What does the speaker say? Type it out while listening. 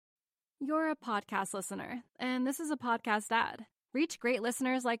You're a podcast listener, and this is a podcast ad. Reach great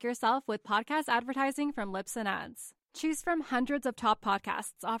listeners like yourself with podcast advertising from Libsyn Ads. Choose from hundreds of top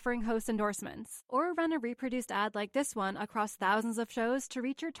podcasts offering host endorsements, or run a reproduced ad like this one across thousands of shows to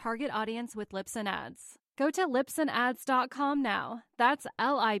reach your target audience with Libsyn Ads. Go to libsynads.com now. That's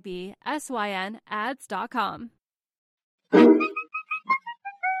LIBSYN ads.com.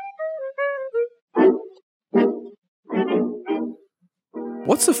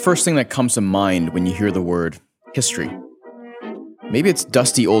 What's the first thing that comes to mind when you hear the word history? Maybe it's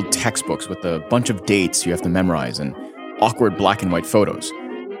dusty old textbooks with a bunch of dates you have to memorize and awkward black and white photos.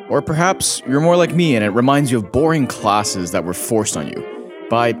 Or perhaps you're more like me and it reminds you of boring classes that were forced on you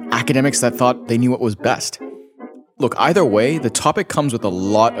by academics that thought they knew what was best. Look, either way, the topic comes with a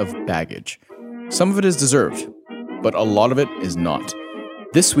lot of baggage. Some of it is deserved, but a lot of it is not.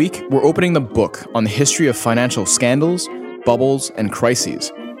 This week, we're opening the book on the history of financial scandals, bubbles, and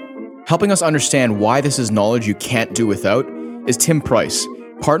crises. Helping us understand why this is knowledge you can't do without is Tim Price,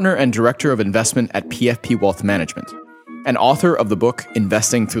 partner and director of investment at PFP Wealth Management, and author of the book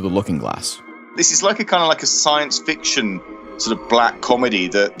Investing Through the Looking Glass. This is like a science fiction sort of black comedy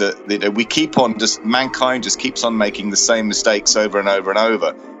that we keep on, just mankind just keeps on making the same mistakes over and over and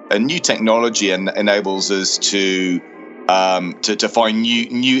over. And new technology enables us to find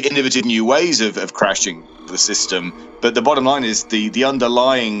new innovative new ways of crashing the system. But the bottom line is the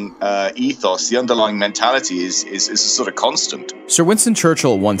underlying ethos, the underlying mentality is a sort of constant. Sir Winston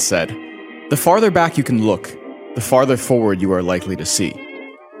Churchill once said, "The farther back you can look, the farther forward you are likely to see."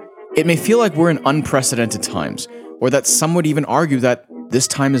 It may feel like we're in unprecedented times, or that some would even argue that this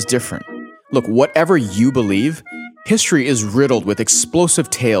time is different. Look, whatever you believe, history is riddled with explosive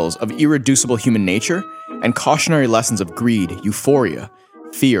tales of irreducible human nature and cautionary lessons of greed, euphoria,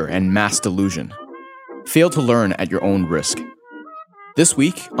 fear, and mass delusion. Fail to learn at your own risk. This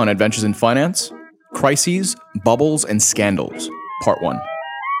week on Adventures in Finance, Crises, Bubbles, and Scandals, Part 1.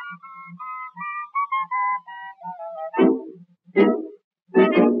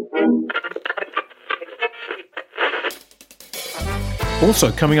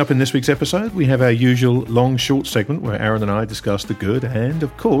 Also, coming up in this week's episode, we have our usual long-short segment where Aaron and I discuss the good and,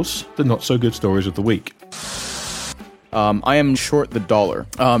 of course, the not-so-good stories of the week. I am short the dollar.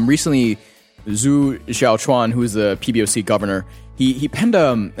 Recently, Zhu Xiaochuan, who is the PBOC governor, he penned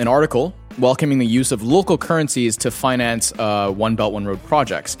an article welcoming the use of local currencies to finance One Belt, One Road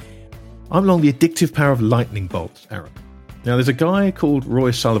projects. I'm along the addictive power of lightning bolts, Aaron. Now, there's a guy called Roy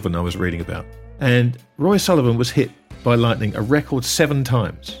Sullivan I was reading about, and Roy Sullivan was hit by lightning a record 7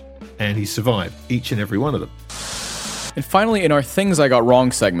 times, and he survived each and every one of them. And finally, in our Things I Got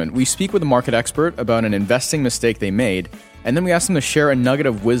Wrong segment, we speak with a market expert about an investing mistake they made, and then we ask them to share a nugget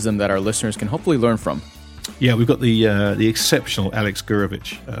of wisdom that our listeners can hopefully learn from. Yeah, we've got the exceptional Alex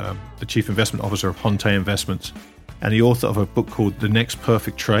Gurevich, the Chief Investment Officer of Honte Investments, and the author of a book called The Next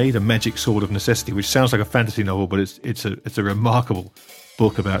Perfect Trade, A Magic Sword of Necessity, which sounds like a fantasy novel, but it's a remarkable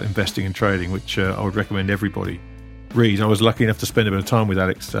book about investing and trading, which I would recommend everybody read. I was lucky enough to spend a bit of time with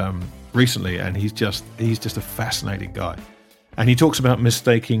Alex recently, and he's just a fascinating guy. And he talks about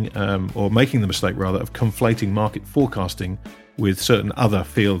making the mistake rather of conflating market forecasting with certain other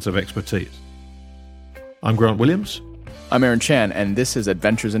fields of expertise. I'm Grant Williams. I'm Aaron Chan, and this is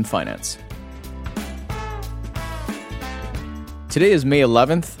Adventures in Finance. Today is May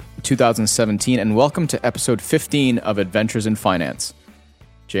 11th, 2017, and welcome to episode 15 of Adventures in Finance.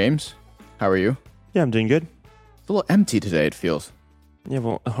 James, how are you? Yeah, I'm doing good. It's a little empty today, it feels. Yeah,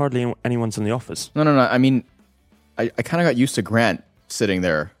 well, hardly anyone's in the office. No. I mean, I kind of got used to Grant sitting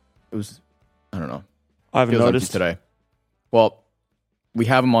there. It was, I don't know. I haven't noticed today. Well, we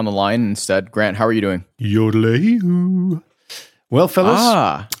have him on the line instead. Grant, how are you doing? Yodelay. Well, fellas,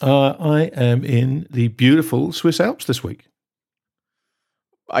 I am in the beautiful Swiss Alps this week.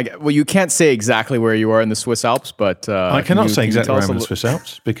 Well, you can't say exactly where you are in the Swiss Alps, but I cannot say exactly where I am in the Swiss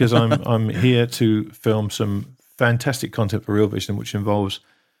Alps because I'm here to film some fantastic content for Real Vision, which involves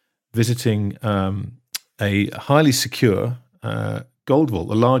visiting a highly secure gold vault,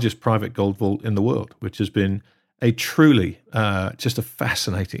 the largest private gold vault in the world, which has been a truly just a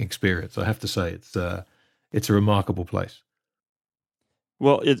fascinating experience. I have to say, it's a remarkable place.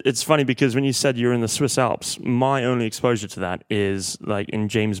 Well, it's funny because when you said you're in the Swiss Alps, my only exposure to that is like in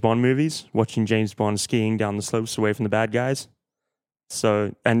James Bond movies, watching James Bond skiing down the slopes away from the bad guys.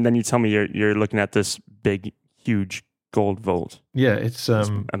 So, and then you tell me you're looking at this big, huge gold vault. Yeah, it's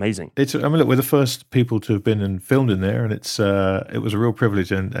amazing. Look, we're the first people to have been and filmed in there, and it was a real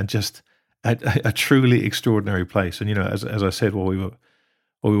privilege and just a truly extraordinary place. And as I said while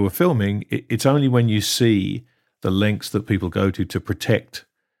we were filming, it's only when you see the lengths that people go to protect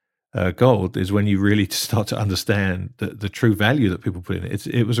gold is when you really start to understand the true value that people put in it.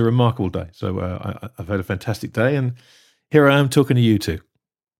 It was a remarkable day. So I've had a fantastic day, and here I am talking to you two.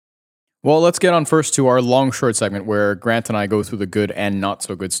 Well, let's get on first to our long short segment where Grant and I go through the good and not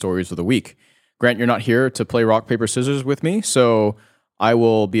so good stories of the week. Grant, you're not here to play rock, paper, scissors with me, so I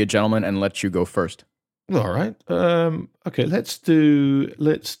will be a gentleman and let you go first. All right. Okay, let's do.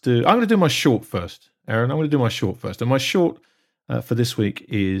 I'm going to do my short first, Aaron. I'm going to do my short first. And my short for this week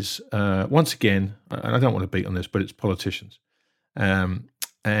is, once again, and I don't want to beat on this, but it's politicians.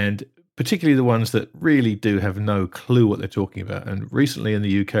 And particularly the ones that really do have no clue what they're talking about. And recently in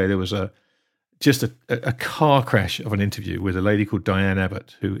the UK, there was just a car crash of an interview with a lady called Diane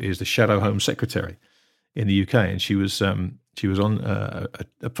Abbott, who is the Shadow Home Secretary in the UK. And she was on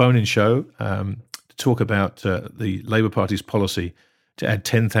a phone-in show to talk about the Labour Party's policy to add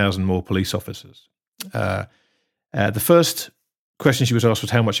 10,000 more police officers. The first question she was asked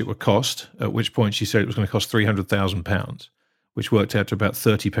was how much it would cost, at which point she said it was going to cost £300,000, which worked out to about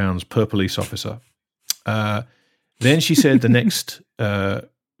 £30 per police officer. Then she said the next,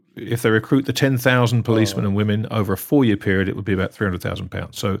 if they recruit the 10,000 policemen and women over a 4-year period, it would be about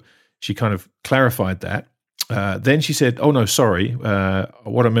 £300,000. So she kind of clarified that. Then she said, oh, no, sorry.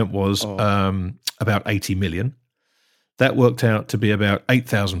 What I meant was about 80 million. That worked out to be about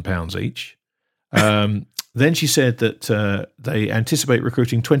 £8,000 each. Then she said that they anticipate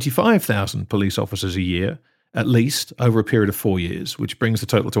recruiting 25,000 police officers a year, at least, over a period of 4 years, which brings the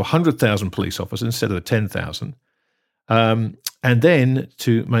total to 100,000 police officers instead of the 10,000. And then,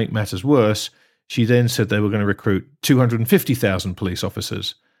 to make matters worse, she then said they were going to recruit 250,000 police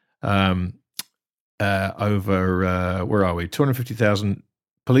officers over, where are we? 250,000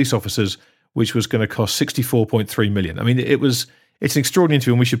 police officers, which was going to cost 64.3 million. I mean, it's an extraordinary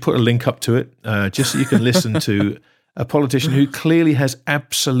interview, and we should put a link up to it just so you can listen to a politician who clearly has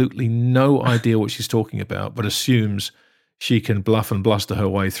absolutely no idea what she's talking about, but assumes she can bluff and bluster her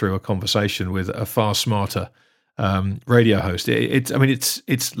way through a conversation with a far smarter radio host.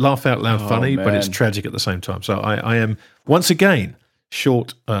 It's laugh out loud funny, but it's tragic at the same time. So I am once again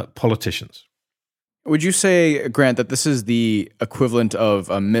short politicians. Would you say, Grant, that this is the equivalent of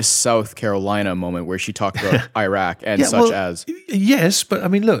a Miss South Carolina moment where she talked about Iraq and as? Yes, but I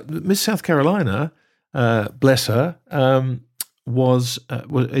mean, look, Miss South Carolina, bless her,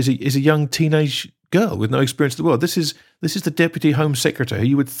 is a young teenage girl with no experience of the world. This is the Deputy Home Secretary, who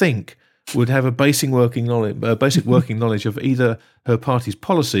you would think would have a basic working knowledge of either her party's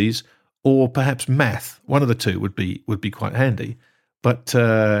policies or perhaps math. One of the two would be quite handy. But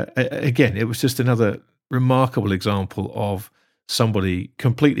again, it was just another remarkable example of somebody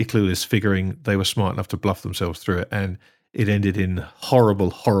completely clueless figuring they were smart enough to bluff themselves through it, and it ended in horrible,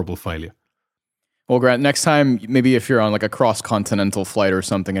 horrible failure. Well, Grant, next time, maybe if you're on like a cross-continental flight or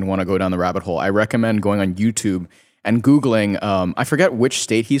something and want to go down the rabbit hole, I recommend going on YouTube and Googling, I forget which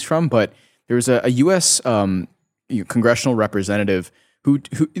state he's from, but there's a U.S. Congressional representative who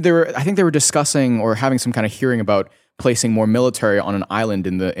I think they were discussing or having some kind of hearing about placing more military on an island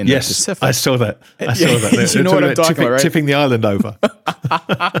in the Pacific. I saw that. You know what I'm talking about, right? Tipping the island over.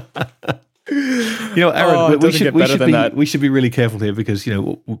 Aaron, we should be really careful here because,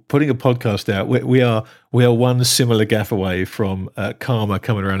 putting a podcast out, we are one similar gaffe away from karma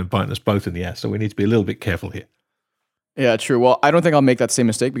coming around and biting us both in the ass. So we need to be a little bit careful here. Yeah, true. Well, I don't think I'll make that same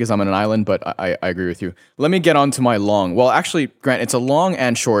mistake because I'm on an island, but I agree with you. Let me get on to my long. Well, actually, Grant, it's a long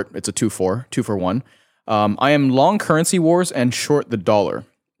and short. It's a 2 for 1. I am long currency wars and short the dollar.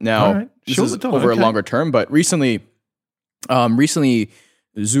 Now, this is over a longer term, but recently, Zhu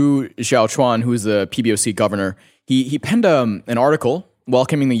Xiaochuan, who is the PBOC governor, he penned an article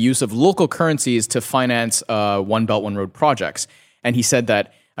welcoming the use of local currencies to finance One Belt, One Road projects. And he said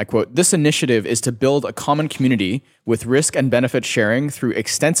that, I quote, "This initiative is to build a common community with risk and benefit sharing through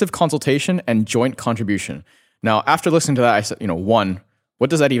extensive consultation and joint contribution." Now, after listening to that, I said, one, what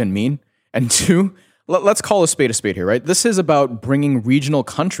does that even mean? And two, let's call a spade here, right? This is about bringing regional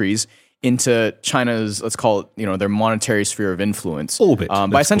countries into China's, let's call it, their monetary sphere of influence. Orbit.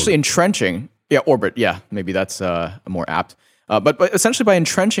 By essentially entrenching, orbit, maybe that's more apt. But essentially by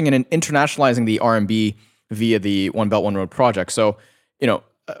entrenching and internationalizing the RMB via the One Belt, One Road project. So,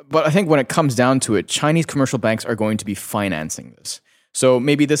 but I think when it comes down to it, Chinese commercial banks are going to be financing this. So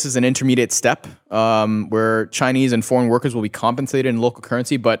maybe this is an intermediate step where Chinese and foreign workers will be compensated in local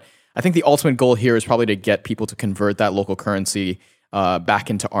currency, but I think the ultimate goal here is probably to get people to convert that local currency back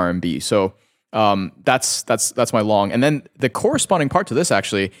into RMB. So that's my long. And then the corresponding part to this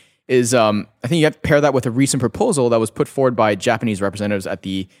actually is I think you have to pair that with a recent proposal that was put forward by Japanese representatives at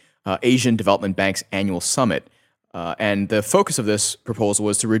the Asian Development Bank's annual summit. And the focus of this proposal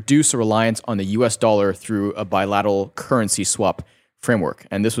was to reduce the reliance on the US dollar through a bilateral currency swap framework.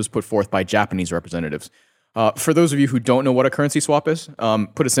 And this was put forth by Japanese representatives. For those of you who don't know what a currency swap is,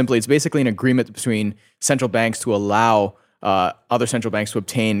 put it simply, it's basically an agreement between central banks to allow other central banks to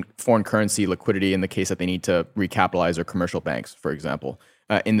obtain foreign currency liquidity in the case that they need to recapitalize their commercial banks, for example.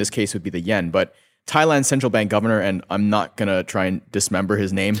 In this case, it would be the yen. But Thailand's central bank governor, and I'm not going to try and dismember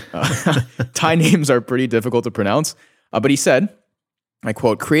his name. Thai names are pretty difficult to pronounce. But he said, I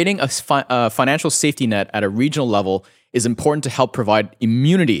quote, creating a financial safety net at a regional level is important to help provide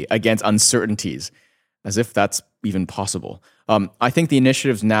immunity against uncertainties, as if that's even possible. I think the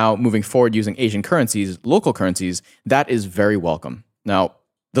initiatives now moving forward using Asian currencies, local currencies, that is very welcome. Now,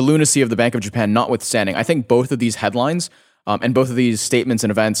 the lunacy of the Bank of Japan notwithstanding, I think both of these headlines and both of these statements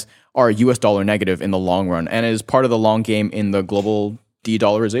and events are US dollar negative in the long run and is part of the long game in the global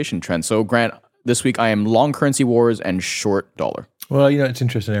de-dollarization trend. So, Grant, this week I am long currency wars and short dollar. Well, it's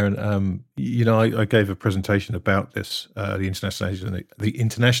interesting, Aaron. I gave a presentation about this, the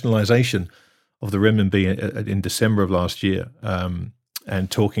internationalization of the renminbi in December of last year, and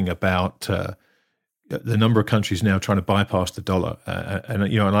talking about the number of countries now trying to bypass the dollar. And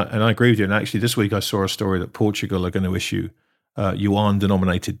I agree with you. And actually, this week I saw a story that Portugal are going to issue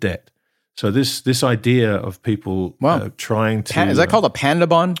yuan-denominated debt. So this idea of people trying to is that called a panda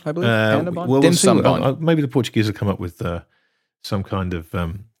bond? I believe panda bond. Well, dim sum bond. Maybe the Portuguese will come up with some kind of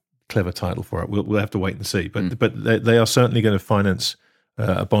clever title for it. We'll have to wait and see. But they are certainly going to finance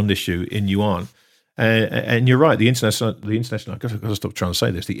a bond issue in yuan. And you're right. The international. I've got to stop trying to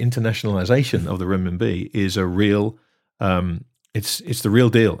say this. The internationalization of the renminbi is a real. It's the real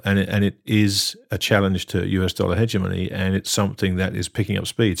deal, and it is a challenge to US dollar hegemony, and it's something that is picking up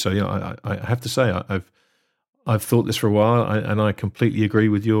speed. So I have to say I've thought this for a while, and I completely agree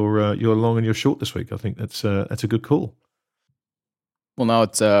with your long and your short this week. I think that's a good call. Well, now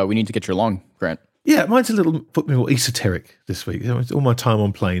it's we need to get your long, Grant. Yeah, mine's put me more esoteric this week. It's all my time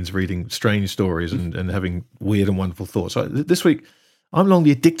on planes reading strange stories and having weird and wonderful thoughts. So this week, I'm along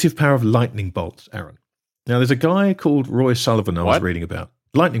the addictive power of lightning bolts, Aaron. Now, there's a guy called Roy Sullivan I was reading about.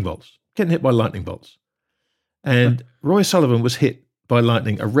 Lightning bolts. Getting hit by lightning bolts. And Roy Sullivan was hit by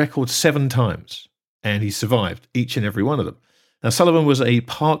lightning a record 7 times, and he survived each and every one of them. Now, Sullivan was a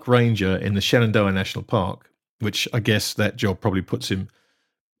park ranger in the Shenandoah National Park, which I guess that job probably puts him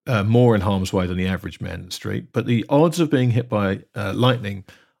more in harm's way than the average man in the street. But the odds of being hit by lightning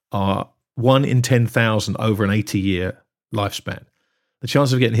are 1 in 10,000 over an 80-year lifespan. The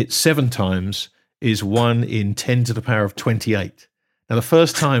chance of getting hit 7 times is 1 in 10 to the power of 28. Now, the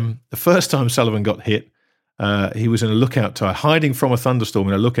first time Sullivan got hit, he was in a lookout tower, hiding from a thunderstorm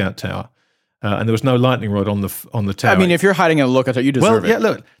in a lookout tower, and there was no lightning rod on the tower. I mean, if you're hiding in a lookout tower, you deserve it. Well, yeah,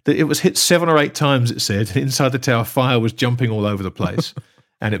 look, it was hit 7 or 8 times, it said. Inside the tower, fire was jumping all over the place.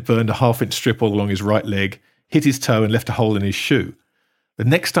 And it burned a 1/2-inch strip all along his right leg, hit his toe and left a hole in his shoe. The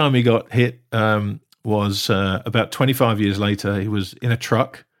next time he got hit was about 25 years later. He was in a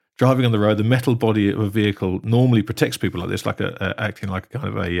truck, driving on the road. The metal body of a vehicle normally protects people like this, acting like a kind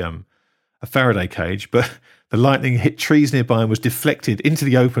of a Faraday cage. But the lightning hit trees nearby and was deflected into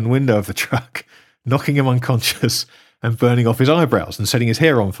the open window of the truck, knocking him unconscious and burning off his eyebrows and setting his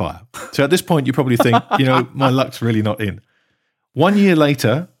hair on fire. So at this point, you probably think, my luck's really not in. 1 year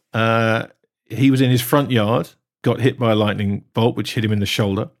later, he was in his front yard, got hit by a lightning bolt, which hit him in the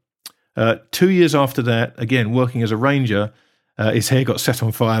shoulder. 2 years after that, again, working as a ranger, his hair got set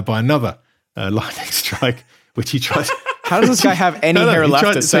on fire by another lightning strike, which he tried. How does this guy have any hair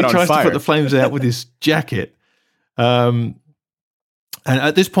left to set on fire? He tries to put the flames out with his jacket. And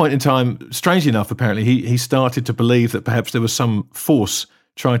at this point in time, strangely enough, apparently, he started to believe that perhaps there was some force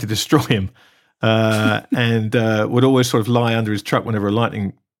trying to destroy him. And would always sort of lie under his truck whenever a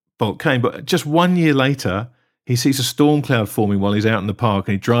lightning bolt came. But just 1 year later, he sees a storm cloud forming while he's out in the park,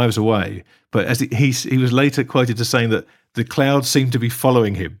 and he drives away. But as he was later quoted as saying that the clouds seemed to be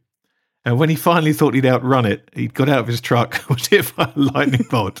following him. And when he finally thought he'd outrun it, he got out of his truck, was hit by a lightning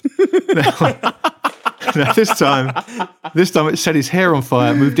bolt. Now this time it set his hair on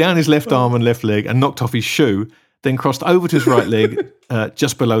fire, moved down his left arm and left leg, and knocked off his shoe, then crossed over to his right leg,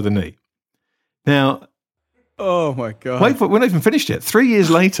 just below the knee. Now, oh my God! Wait, we're not even finished yet. 3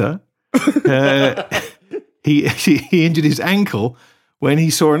 years later, he injured his ankle when he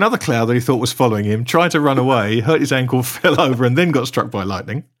saw another cloud that he thought was following him. Tried to run away, hurt his ankle, fell over, and then got struck by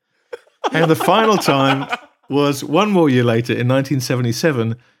lightning. And the final time was 1 more year later in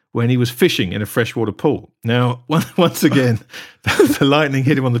 1977 when he was fishing in a freshwater pool. Now, once again, the lightning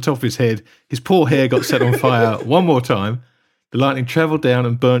hit him on the top of his head. His poor hair got set on fire 1 more time. The lightning travelled down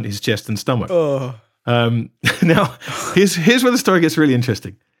and burnt his chest and stomach. Now, here's where the story gets really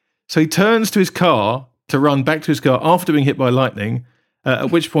interesting. So he turns to his car to run back to his car after being hit by lightning,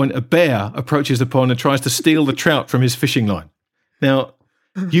 at which point a bear approaches the pond and tries to steal the trout from his fishing line. Now,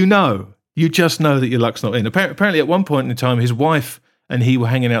 you just know that your luck's not in. Apparently, at one point in time, his wife and he were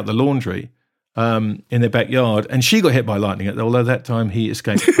hanging out the laundry in their backyard, and she got hit by lightning, although that time he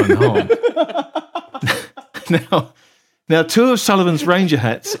escaped unharmed. Now, two of Sullivan's Ranger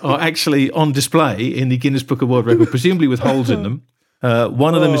hats are actually on display in the Guinness Book of World Records, presumably with holes in them.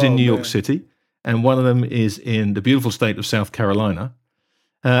 One of them is in New York City, and one of them is in the beautiful state of South Carolina.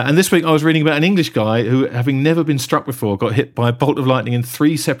 And this week I was reading about an English guy who, having never been struck before, got hit by a bolt of lightning in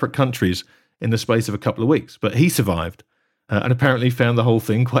 3 separate countries in the space of a couple of weeks. But he survived and apparently found the whole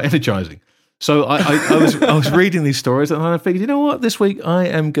thing quite energizing. So I was reading these stories and I figured, you know what, this week I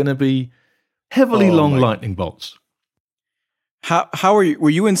am going to be heavily long lightning bolts. How are you? Were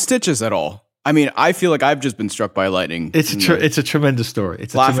you in stitches at all? I mean, I feel like I've just been struck by lightning. It's a tremendous story.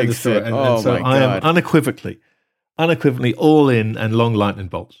 It's a tremendous story. And so my God. I am unequivocally all in and long lightning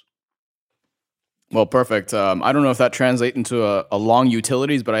bolts. Well, perfect. I don't know if that translates into a long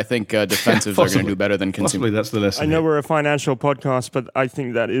utilities, but I think defensives are going to do better than consumers. Possibly that's the lesson. I know we're a financial podcast, but I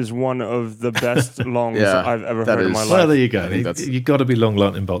think that is one of the best longs I've ever heard in my life. Well, there you go. You've got to be long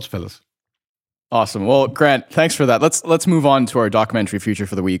lightning bolts, fellas. Awesome. Well, Grant, thanks for that. Let's move on to our documentary feature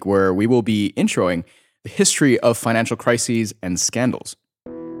for the week, where we will be introing the history of financial crises and scandals.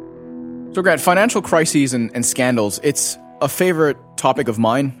 So, Grant, financial crises and scandals, it's a favorite topic of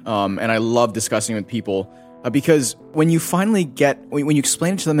mine, and I love discussing it with people because when you finally when you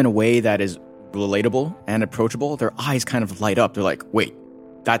explain it to them in a way that is relatable and approachable, their eyes kind of light up. They're like, wait,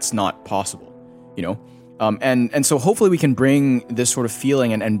 that's not possible, you know? And so hopefully we can bring this sort of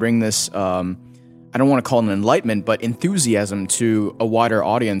feeling and bring this, I don't want to call it an enlightenment, but enthusiasm to a wider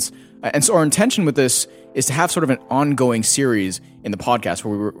audience. And so our intention with this is to have sort of an ongoing series in the podcast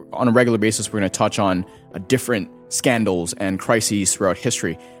where on a regular basis, we're going to touch on different scandals and crises throughout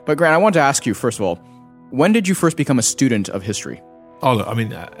history. But Grant, I wanted to ask you, first of all, when did you first become a student of history? Oh, look, I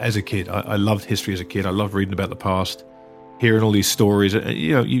mean, as a kid, I loved history as a kid. I loved reading about the past, hearing all these stories.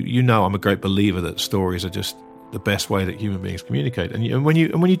 You know, I'm a great believer that stories are just the best way that human beings communicate. And when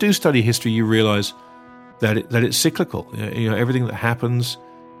you do study history, you realize that it's cyclical. You know, everything that happens,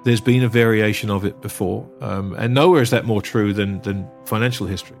 there's been a variation of it before, and nowhere is that more true than financial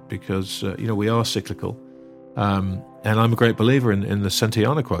history, because we are cyclical. And I'm a great believer in the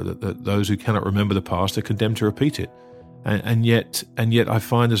Santayana quote that those who cannot remember the past are condemned to repeat it. And yet I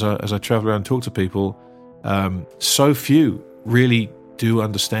find as I travel around and talk to people, so few really do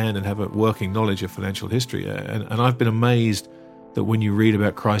understand and have a working knowledge of financial history. And I've been amazed that when you read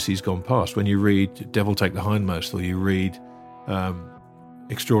about crises gone past, when you read Devil Take the Hindmost, or you read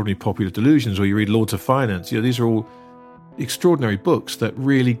Extraordinary Popular Delusions, or you read Lords of Finance, these are all extraordinary books that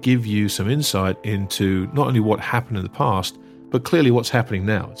really give you some insight into not only what happened in the past, but clearly what's happening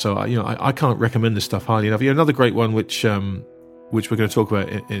now. So I can't recommend this stuff highly enough. Another great one, which we're going to talk about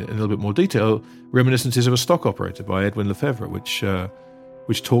in a little bit more detail, Reminiscences of a Stock Operator by Edwin Lefebvre, which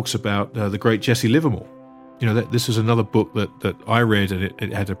talks about the great Jesse Livermore. This is another book that I read, and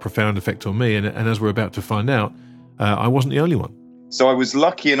it had a profound effect on me. And as we're about to find out, I wasn't the only one. So I was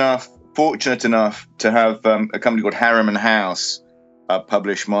fortunate enough to have a company called Harriman House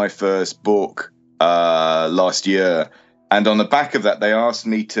publish my first book last year. And on the back of that, they asked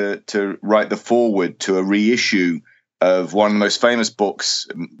me to write the foreword to a reissue of one of the most famous books,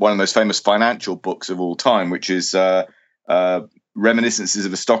 one of the most famous financial books of all time, which is Reminiscences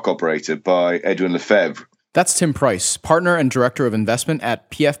of a Stock Operator by Edwin Lefebvre. That's Tim Price, partner and director of investment at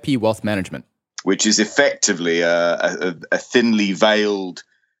PFP Wealth Management. Which is effectively a thinly veiled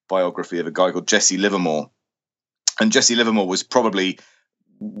biography of a guy called Jesse Livermore. And Jesse Livermore was probably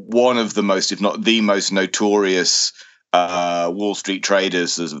one of the most, if not the most notorious Wall Street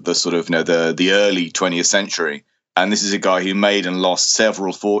traders of the sort of, the early 20th century. And this is a guy who made and lost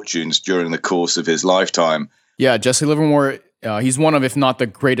several fortunes during the course of his lifetime. Yeah, Jesse Livermore, he's one of, if not the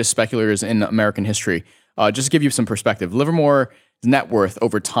greatest speculators in American history. Just to give you some perspective, Livermore's net worth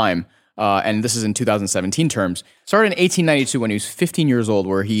over time, and this is in 2017 terms, started in 1892 when he was 15 years old,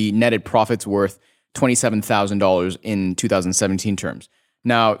 where he netted profits worth $27,000 in 2017 terms.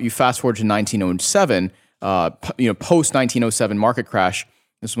 Now, you fast forward to 1907, post 1907 market crash,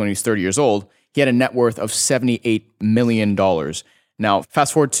 this is when he was 30 years old, he had a net worth of $78 million. Now,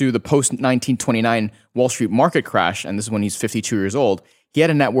 fast forward to the post-1929 Wall Street market crash, and this is when he's 52 years old, he had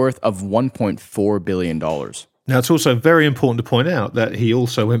a net worth of $1.4 billion. Now, it's also very important to point out that he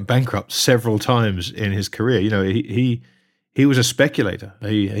also went bankrupt several times in his career. He he was a speculator.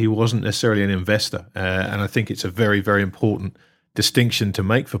 He wasn't necessarily an investor. And I think it's a very, very important distinction to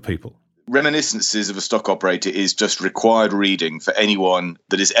make for people. Reminiscences of a Stock Operator is just required reading for anyone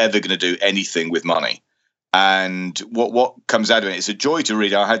that is ever going to do anything with money. And what comes out of it, it's a joy to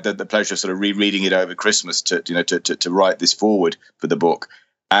read. I had the pleasure of sort of rereading it over Christmas to write this forward for the book.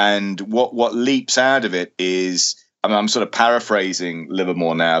 And what leaps out of it is, I mean, I'm sort of paraphrasing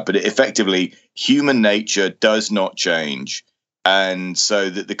Livermore now, but effectively, human nature does not change. And so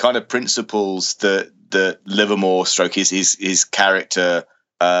the kind of principles that Livermore stroke his character,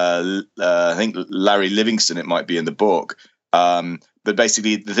 I think Larry Livingston, it might be in the book, but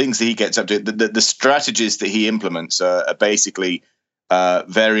basically the things that he gets up to, the strategies that he implements are basically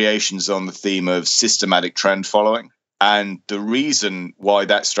variations on the theme of systematic trend following. And the reason why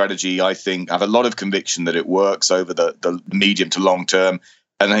that strategy, I think, I have a lot of conviction that it works over the medium to long term.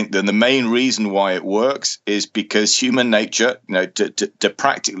 And I think then the main reason why it works is because human nature, to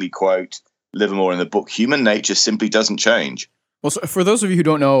practically quote Livermore in the book, human nature simply doesn't change. Well, so for those of you who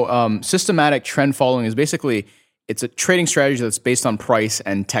don't know, systematic trend following is basically, it's a trading strategy that's based on price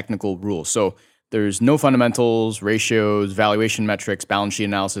and technical rules. So there's no fundamentals, ratios, valuation metrics, balance sheet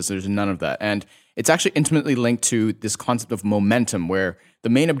analysis. There's none of that. And it's actually intimately linked to this concept of momentum, where the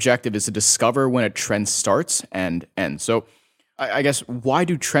main objective is to discover when a trend starts and ends. So I guess, why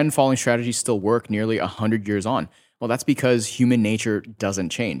do trend following strategies still work nearly 100 years on? Well, that's because human nature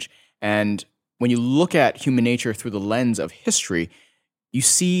doesn't change. And when you look at human nature through the lens of history, you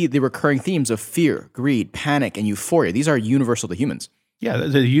see the recurring themes of fear, greed, panic, and euphoria. These are universal to humans. Yeah,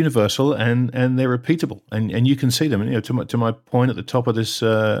 they're universal and they're repeatable, and you can see them. To my point at the top of this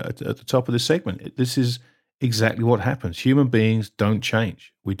segment, this is exactly what happens. Human beings don't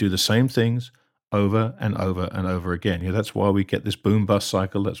change. We do the same things over and over and over again. That's why we get this boom bust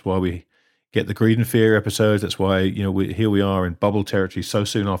cycle. That's why we get the greed and fear episodes. That's why here we are in bubble territory so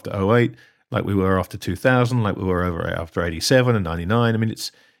soon after 2008, like we were after 2000, like we were after 87 and 99. I mean,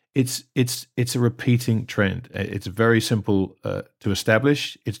 it's a repeating trend. It's very simple to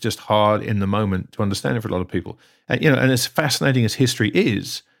establish. It's just hard in the moment to understand it for a lot of people. And as fascinating as history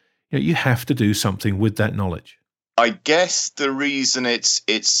is, you have to do something with that knowledge. I guess the reason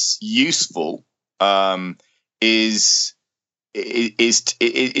it's useful is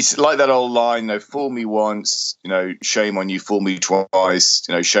it's like that old line, fool me once, shame on you, fool me twice,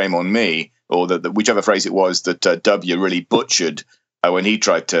 shame on me, or whichever phrase it was that W really butchered when he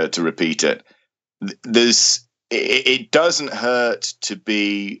tried to repeat it. It doesn't hurt to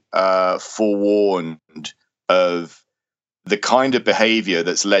be forewarned of the kind of behavior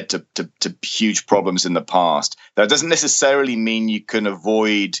that's led to huge problems in the past. That doesn't necessarily mean you can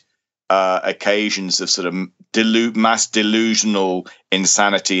avoid occasions of sort of mass delusional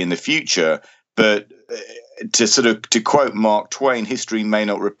insanity in the future, but to quote Mark Twain, history may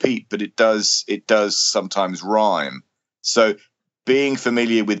not repeat, but it does sometimes rhyme. So being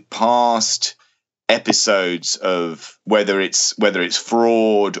familiar with past episodes of whether it's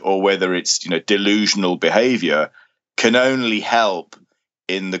fraud or whether it's delusional behavior can only help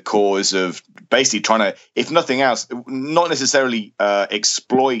in the cause of basically trying to, if nothing else, not necessarily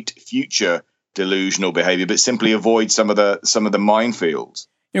exploit future delusional behavior, but simply avoid some of the minefields.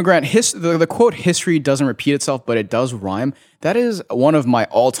 Grant, the quote "history doesn't repeat itself, but it does rhyme." That is one of my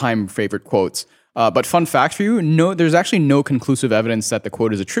all-time favorite quotes. But fun fact for you, there's actually no conclusive evidence that the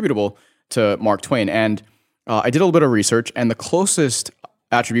quote is attributable to Mark Twain. And I did a little bit of research, and the closest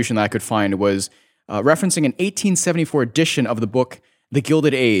attribution that I could find was referencing an 1874 edition of the book The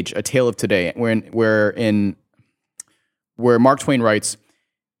Gilded Age, A Tale of Today, where Mark Twain writes,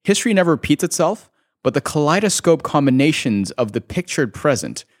 "History never repeats itself, but the kaleidoscope combinations of the pictured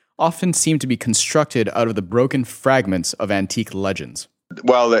present often seem to be constructed out of the broken fragments of antique legends."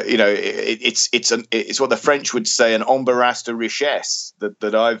 Well, it's what the French would say, an embarras de richesse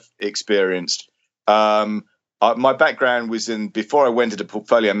that I've experienced. My background was before I went into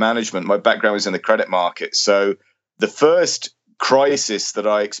portfolio management, my background was in the credit market. So the first crisis that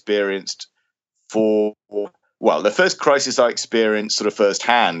I experienced sort of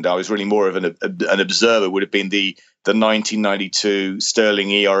firsthand, I was really more of an observer, would have been the 1992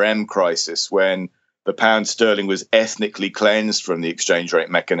 sterling ERM crisis, when the pound sterling was ethnically cleansed from the exchange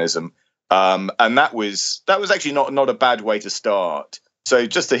rate mechanism. And that was actually not a bad way to start. So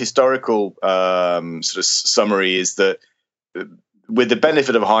just a historical sort of summary is that with the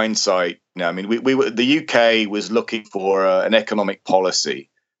benefit of hindsight, the UK was looking for an economic policy,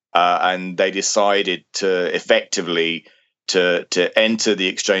 and they decided to effectively to enter the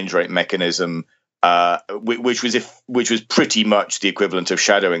exchange rate mechanism, which was pretty much the equivalent of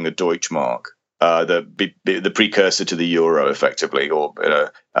shadowing the Deutschmark. the precursor to the euro, effectively, or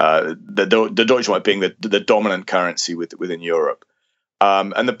the Deutschmark being the dominant currency within Europe.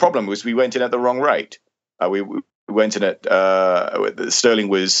 And the problem was we went in at the wrong rate. We went in at sterling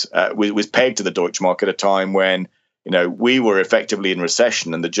was pegged to the Deutschmark at a time when we were effectively in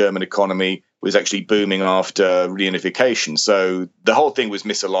recession, and the German economy was actually booming after reunification. So the whole thing was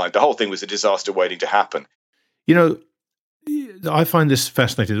misaligned. The whole thing was a disaster waiting to happen. I find this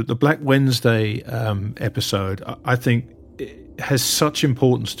fascinating. The Black Wednesday episode, I think, has such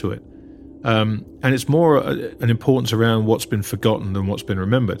importance to it. And it's more an importance around what's been forgotten than what's been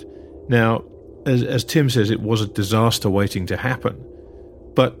remembered. Now, as Tim says, it was a disaster waiting to happen.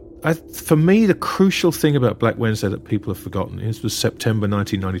 But for me, the crucial thing about Black Wednesday that people have forgotten is was September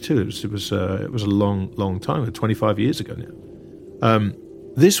 1992. It was a long time, 25 years ago now.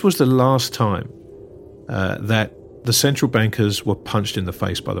 This was the last time that the central bankers were punched in the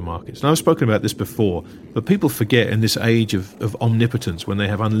face by the markets. And I've spoken about this before, but people forget in this age of omnipotence, when they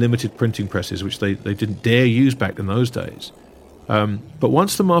have unlimited printing presses, which they didn't dare use back in those days. But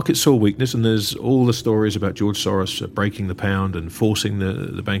once the market saw weakness, and there's all the stories about George Soros breaking the pound and forcing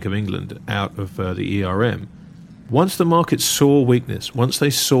the Bank of England out of the ERM, once the market saw weakness, once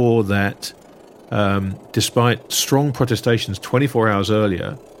they saw that despite strong protestations 24 hours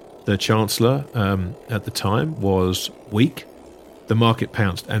earlier, the Chancellor at the time was weak, the market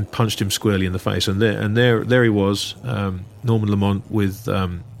pounced and punched him squarely in the face. And there he was, Norman Lamont, with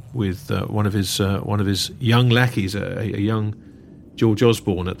one of his young lackeys, a young George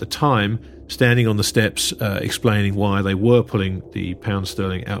Osborne at the time, standing on the steps explaining why they were pulling the pound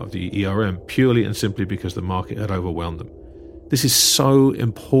sterling out of the ERM purely and simply because the market had overwhelmed them. This is so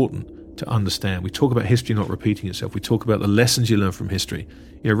important to understand. We talk about history not repeating itself. We talk about the lessons you learn from history.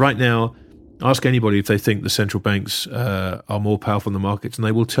 Right now, ask anybody if they think the central banks are more powerful than the markets, and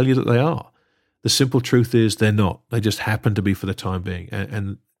they will tell you that they are. The simple truth is they're not. They just happen to be for the time being.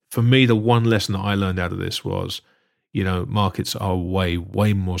 And for me, the one lesson that I learned out of this was, markets are way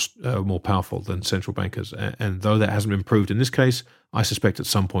more powerful than central bankers. And though that hasn't been proved in this case, I suspect at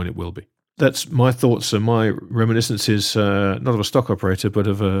some point it will be. That's my thoughts and my reminiscences, not of a stock operator, but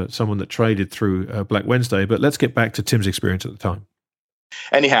of someone that traded through Black Wednesday. But let's get back to Tim's experience at the time.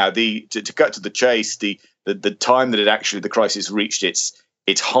 Anyhow, to cut to the chase, the time that the crisis reached its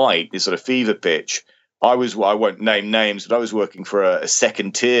height, this sort of fever pitch, I won't name names, but I was working for a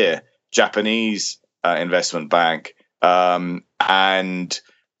second tier Japanese investment bank, and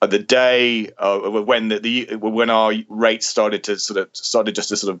the day when our rates started to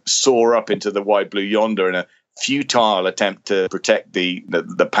soar up into the wide blue yonder in a futile attempt to protect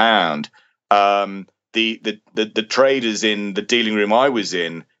the pound. The traders in the dealing room I was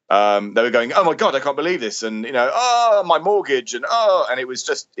in, they were going, "Oh my God, I can't believe this!" And my mortgage, and it was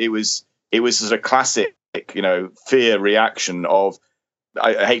sort of classic, fear reaction of,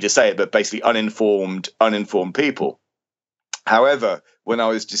 I hate to say it, but basically uninformed people. However, when I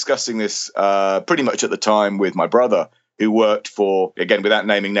was discussing this pretty much at the time with my brother, who worked for, again without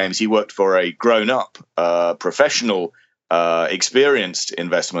naming names, he worked for a grown-up, professional, experienced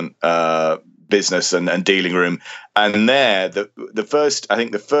investment business and dealing room, and there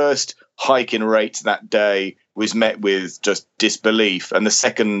the first hike in rates that day was met with just disbelief, and the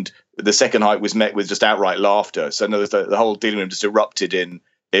second hike was met with just outright laughter. So the whole dealing room just erupted in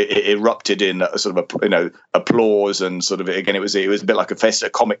a sort of applause, and sort of, again, it was a bit like a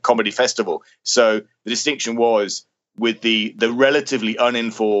comedy festival. So the distinction was with the relatively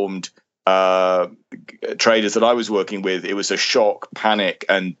uninformed traders that I was working with, it was a shock, panic,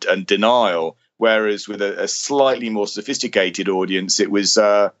 and denial. Whereas with a slightly more sophisticated audience, it was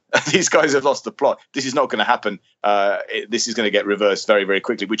these guys have lost the plot. This is not going to happen. This is going to get reversed very, very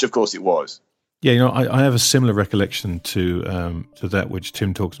quickly, which of course it was. Yeah, I have a similar recollection to that which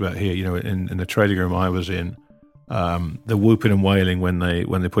Tim talks about here. In the trading room I was in, the whooping and wailing when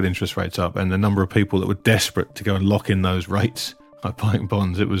they put interest rates up, and the number of people that were desperate to go and lock in those rates by buying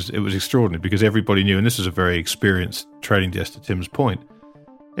bonds, it was extraordinary, because everybody knew, and this is a very experienced trading desk, to Tim's point,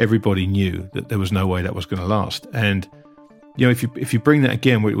 everybody knew that there was no way that was going to last. And if you bring that,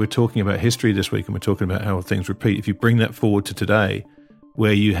 again, we're talking about history this week, and we're talking about how things repeat. If you bring that forward to today,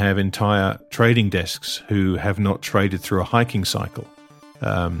 where you have entire trading desks who have not traded through a hiking cycle,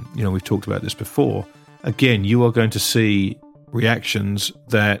 we've talked about this before. Again, you are going to see reactions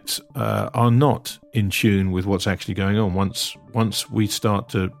that are not in tune with what's actually going on. Once we start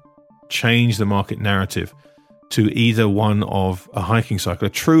to change the market narrative to either one of a hiking cycle, a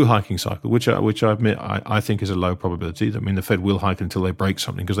true hiking cycle, which I admit I think is a low probability. I mean, the Fed will hike until they break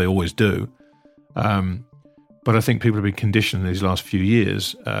something, because they always do. But I think people have been conditioned these last few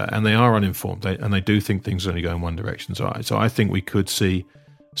years, and they are uninformed, and they do think things only go in one direction. So I think we could see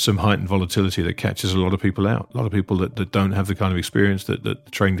some heightened volatility that catches a lot of people out. A lot of people that don't have the kind of experience that the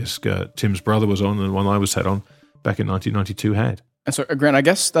trading desk Tim's brother was on and the one I was sat on back in 1992 had. And so, Grant, I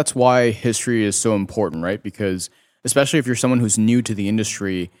guess that's why history is so important, right? Because especially if you're someone who's new to the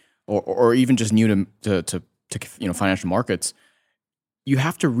industry or even just new to financial markets, you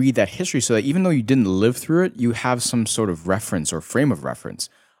have to read that history so that even though you didn't live through it, you have some sort of reference or frame of reference.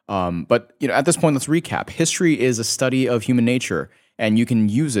 But at this point, let's recap. History is a study of human nature, and you can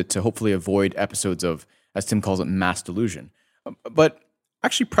use it to hopefully avoid episodes of, as Tim calls it, mass delusion. But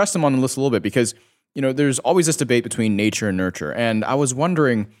actually press them on the list a little bit because, there's always this debate between nature and nurture. And I was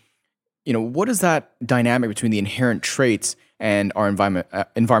wondering, what is that dynamic between the inherent traits and our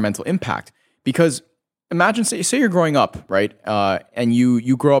environmental impact? Because imagine, say you're growing up, right? And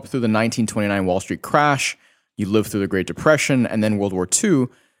you grow up through the 1929 Wall Street crash, you live through the Great Depression, and then World War II.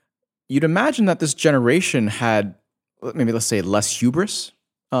 You'd imagine that this generation had, maybe let's say, less hubris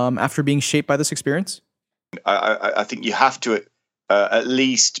after being shaped by this experience? I think you have to at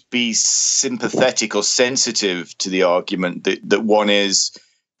least be sympathetic or sensitive to the argument that one is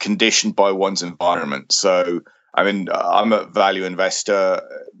conditioned by one's environment. So, I mean, I'm a value investor.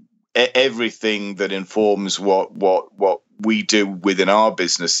 Everything that informs what we do within our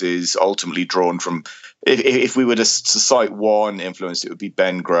business is ultimately drawn from, if we were to cite one influence, it would be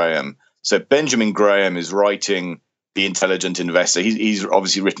Ben Graham. So Benjamin Graham is writing The Intelligent Investor. He's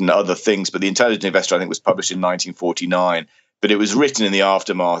obviously written other things, but The Intelligent Investor, I think, was published in 1949. But it was written in the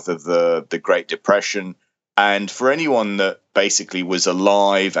aftermath of the Great Depression. And for anyone that basically was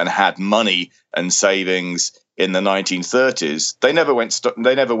alive and had money and savings in the 1930s, they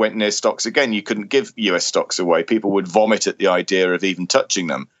never went near stocks again. You couldn't give US stocks away. People would vomit at the idea of even touching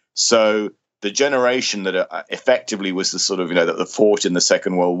them. So the generation that effectively was the sort of that fought in the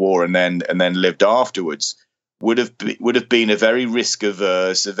Second World War and then lived afterwards would have been a very risk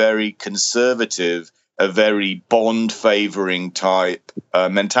averse, a very conservative, a very bond favoring type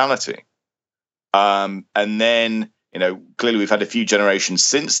mentality. And then clearly we've had a few generations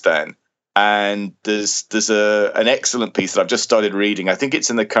since then. And there's an excellent piece that I've just started reading. I think it's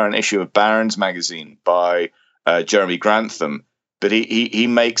in the current issue of Barron's magazine by Jeremy Grantham. But he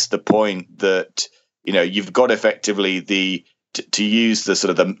makes the point that you've got effectively to use the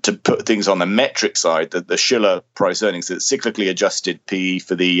sort of to put things on the metric side, the Shiller price earnings, the cyclically adjusted PE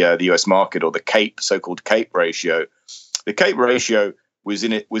for the US market, or the so-called CAPE ratio. The CAPE ratio was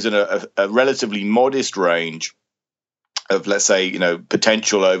in a relatively modest range of, let's say,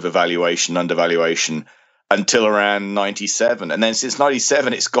 potential overvaluation, undervaluation until around 97. And then since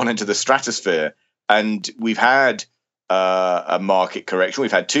 97, it's gone into the stratosphere. And we've had a market correction.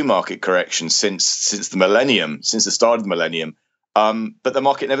 We've had two market corrections since the millennium, since the start of the millennium. But the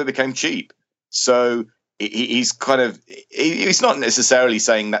market never became cheap. So he's not necessarily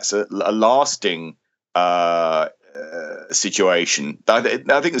saying that's a lasting situation. I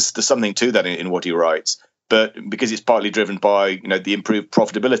think there's something to that in what he writes. But because it's partly driven by the improved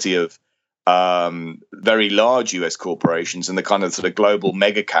profitability of very large US corporations and the kind of sort of global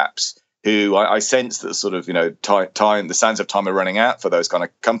mega caps, who I sense that sort of the sands of time are running out for those kind of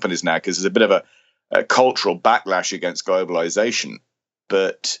companies now, because there's a bit of a cultural backlash against globalization.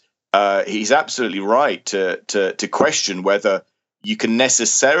 But he's absolutely right to question whether you can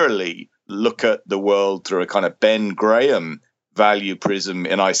necessarily look at the world through a kind of Ben Graham value prism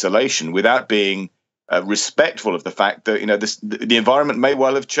in isolation without being respectful of the fact that the environment may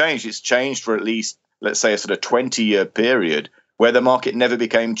well have changed. It's changed for at least, let's say, a sort of 20-year period where the market never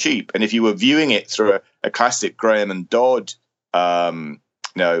became cheap. And if you were viewing it through a classic Graham and Dodd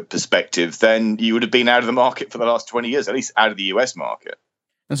perspective, then you would have been out of the market for the last 20 years, at least out of the US market.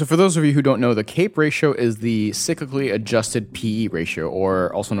 And so for those of you who don't know, the CAPE ratio is the cyclically adjusted PE ratio,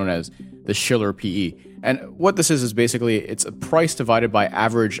 or also known as the Shiller PE. And what this is basically it's a price divided by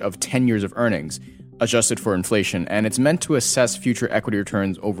average of 10 years of earnings, adjusted for inflation, and it's meant to assess future equity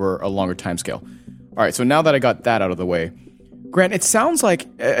returns over a longer time scale. All right, so now that I got that out of the way, Grant, it sounds like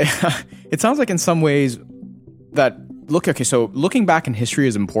in some ways that looking back in history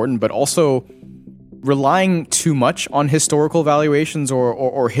is important, but also relying too much on historical valuations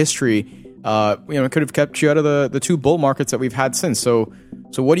or history, it could have kept you out of the two bull markets that we've had since. So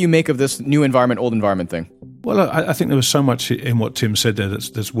what do you make of this new environment, old environment thing? Well, I think there was so much in what Tim said there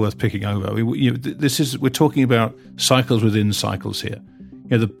that's worth picking over. We're talking about cycles within cycles here.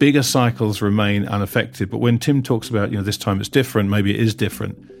 The bigger cycles remain unaffected, but when Tim talks about this time it's different, maybe it is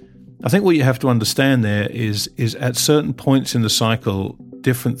different. I think what you have to understand there is at certain points in the cycle,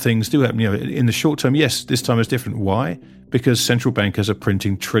 different things do happen. In the short term, yes, this time is different. Why? Because central bankers are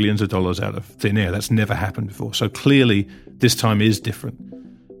printing trillions of dollars out of thin air. That's never happened before. So clearly, this time is different.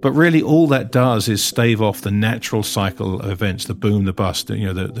 But really, all that does is stave off the natural cycle of events: the boom, the bust,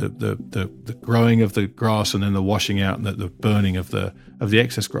 the growing of the grass, and then the washing out and the burning of the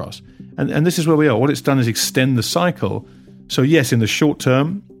excess grass. And this is where we are. What it's done is extend the cycle. So yes, in the short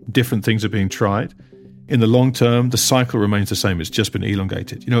term, different things are being tried. In the long term, the cycle remains the same. It's just been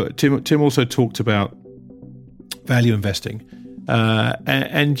elongated. Tim also talked about value investing.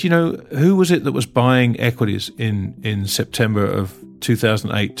 And who was it that was buying equities in September of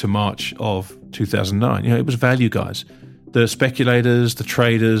 2008 to March of 2009? It was value guys. The speculators, the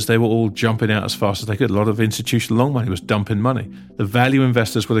traders, they were all jumping out as fast as they could. A lot of institutional long money was dumping money. The value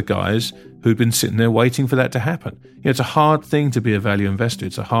investors were the guys who'd been sitting there waiting for that to happen. It's a hard thing to be a value investor.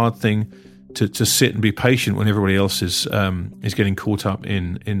 It's a hard thing to sit and be patient when everybody else is getting caught up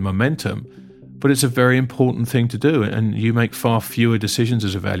in momentum. But it's a very important thing to do, and you make far fewer decisions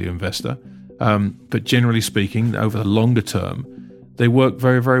as a value investor. But generally speaking, over the longer term, they work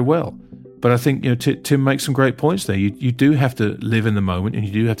very, very well. But I think Tim makes some great points there. You do have to live in the moment, and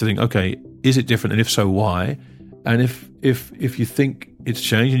you do have to think, okay, is it different, and if so, why? And if you think it's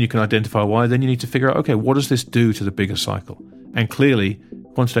changed and you can identify why, then you need to figure out, okay, what does this do to the bigger cycle? And clearly,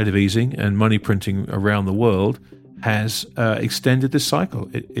 quantitative easing and money printing around the world has extended this cycle.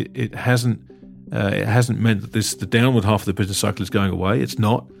 It hasn't meant that the downward half of the business cycle is going away. It's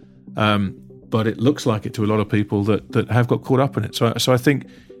not, but it looks like it to a lot of people that have got caught up in it. So I think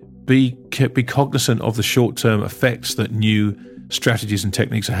be cognizant of the short-term effects that new strategies and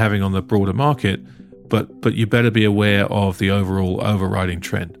techniques are having on the broader market, but you better be aware of the overall overriding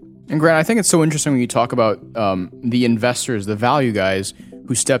trend. And Grant, I think it's so interesting when you talk about the investors, the value guys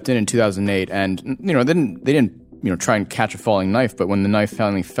who stepped in 2008, and they didn't try and catch a falling knife, but when the knife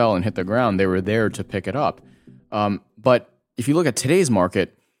finally fell and hit the ground, they were there to pick it up. But if you look at today's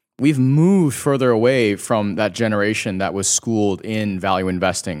market, we've moved further away from that generation that was schooled in value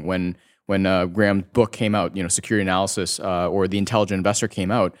investing. When Graham's book came out, Security Analysis or The Intelligent Investor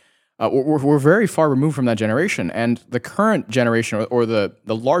came out, we're very far removed from that generation. And the current generation, or the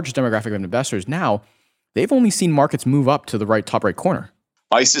largest demographic of investors now, they've only seen markets move up to the top right corner.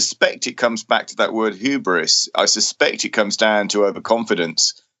 I suspect it comes back to that word hubris. I suspect it comes down to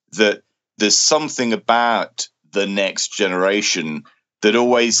overconfidence, that there's something about the next generation that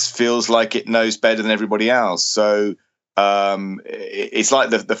always feels like it knows better than everybody else. So it's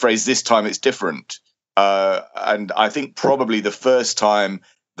like the phrase, this time it's different. And I think probably the first time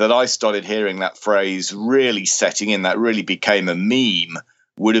that I started hearing that phrase really setting in, that really became a meme,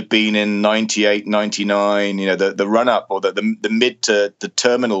 would have been in 98, 99, the run-up or the mid to the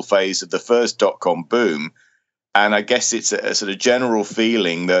terminal phase of the first dot-com boom. And I guess it's a sort of general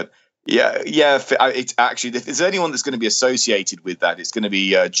feeling that, it's actually, if there's anyone that's going to be associated with that, it's going to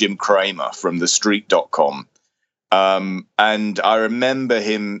be Jim Cramer from TheStreet.com. And I remember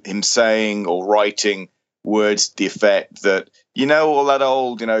him saying or writing words to the effect that, all that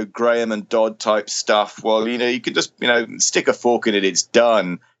old, Graham and Dodd type stuff. Well, you could just, stick a fork in it. It's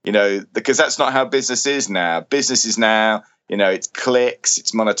done, because that's not how business is now. Business is now, it's clicks,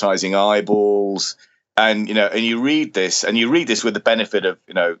 it's monetizing eyeballs. And, and you read this with the benefit of,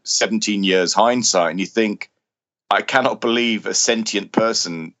 17 years hindsight. And you think, I cannot believe a sentient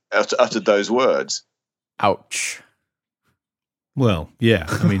person uttered those words. Ouch. Well, yeah,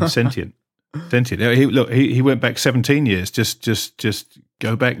 I mean, sentient. He went back 17 years. Just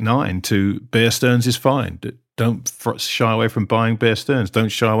go back 9 to Bear Stearns is fine. Don't shy away from buying Bear Stearns. Don't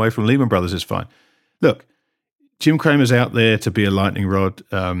shy away from Lehman Brothers is fine. Look, Jim Cramer's out there to be a lightning rod.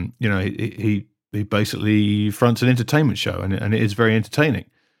 He basically fronts an entertainment show, and it is very entertaining.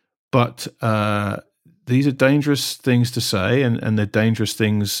 But these are dangerous things to say, and they're dangerous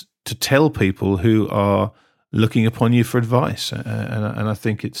things to tell people who are looking upon you for advice. And I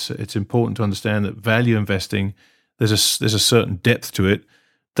think it's important to understand that value investing, there's a certain depth to it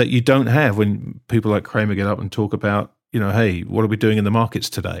that you don't have when people like Cramer get up and talk about, hey, what are we doing in the markets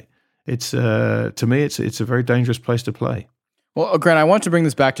today? It's to me, it's a very dangerous place to play. Well, Grant, I want to bring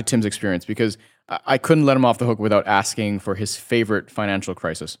this back to Tim's experience because I couldn't let him off the hook without asking for his favorite financial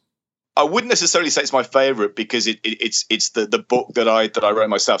crisis. I wouldn't necessarily say it's my favorite because it's the book that I wrote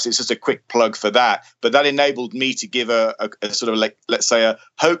myself. So it's just a quick plug for that. But that enabled me to give a sort of, like, let's say, a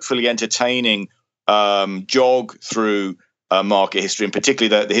hopefully entertaining jog through market history, and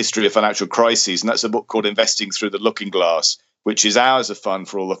particularly the history of financial crises. And that's a book called Investing Through the Looking Glass, which is hours of fun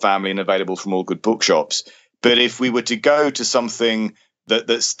for all the family and available from all good bookshops. But if we were to go to something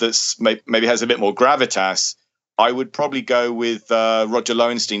that's maybe has a bit more gravitas, I would probably go with Roger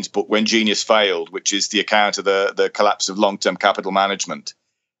Lowenstein's book, When Genius Failed, which is the account of the collapse of long-term capital management.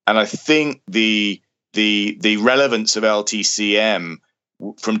 And I think the relevance of LTCM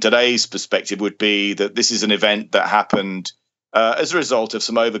from today's perspective would be that this is an event that happened as a result of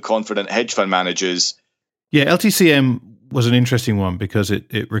some overconfident hedge fund managers. Yeah, LTCM was an interesting one because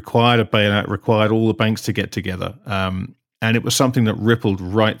it required a bailout, required all the banks to get together. And it was something that rippled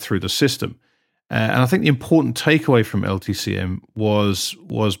right through the system. And I think the important takeaway from LTCM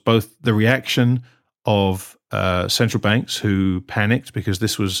was both the reaction of central banks who panicked because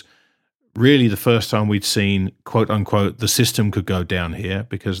this was really the first time we'd seen, quote unquote, the system could go down here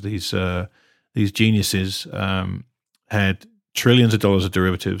because these geniuses had trillions of dollars of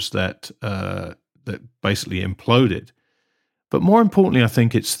derivatives that basically imploded. But more importantly, I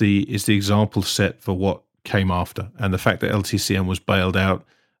think it's the example set for what came after, and the fact that LTCM was bailed out.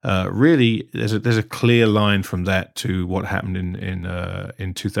 Really, there's a clear line from that to what happened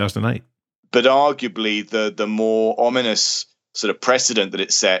in 2008. But arguably, the more ominous sort of precedent that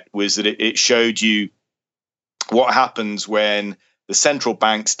it set was that it showed you what happens when the central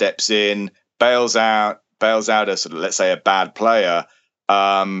bank steps in, bails out a sort of, let's say, a bad player,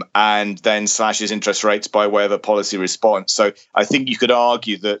 and then slashes interest rates by way of a policy response. So I think you could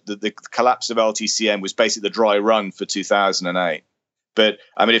argue that the collapse of LTCM was basically the dry run for 2008. But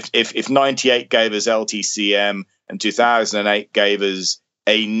I mean, if 98 gave us LTCM and 2008 gave us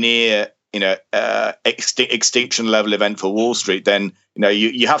a near extinction level event for Wall Street, then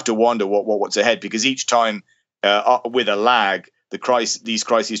you have to wonder what's ahead, because each time with a lag, these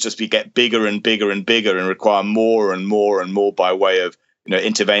crises just get bigger and bigger and bigger and require more and more and more by way of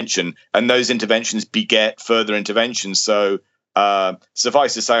intervention, and those interventions beget further interventions. So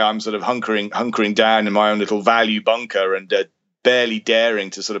suffice to say, I'm sort of hunkering down in my own little value bunker and barely daring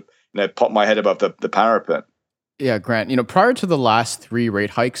to sort of pop my head above the parapet. Yeah, Grant, prior to the last 3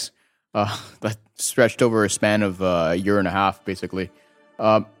 rate hikes that stretched over a span of a year and a half, basically,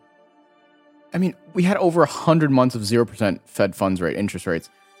 I mean, we had over 100 months of 0% Fed funds rate interest rates,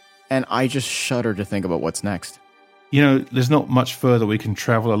 and I just shudder to think about what's next. There's not much further we can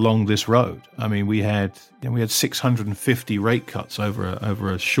travel along this road. I mean, we had 650 rate cuts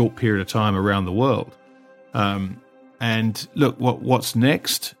over a short period of time around the world. And look, what's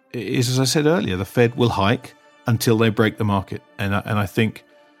next is, as I said earlier, the Fed will hike until they break the market. And I think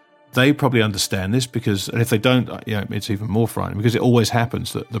they probably understand this, and if they don't, it's even more frightening because it always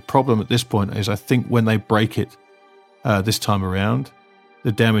happens. The problem at this point is, I think when they break it this time around,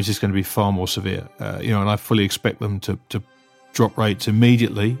 the damage is going to be far more severe. And I fully expect them to drop rates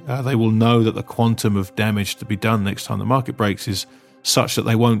immediately. They will know that the quantum of damage to be done next time the market breaks is such that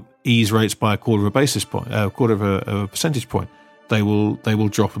they won't ease rates by a quarter of a percentage point. They will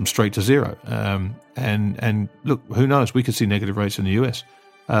drop them straight to zero. And look, who knows? We could see negative rates in the US.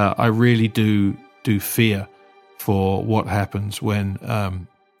 I really do fear for what happens when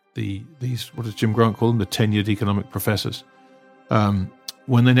these what does Jim Grant call them, the tenured economic professors,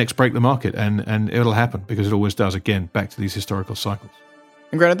 when they next break the market, and it'll happen because it always does. Again, back to these historical cycles.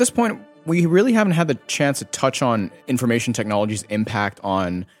 And Grant, at this point, we really haven't had the chance to touch on information technology's impact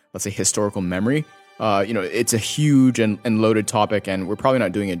on, let's say, historical memory. It's a huge and loaded topic, and we're probably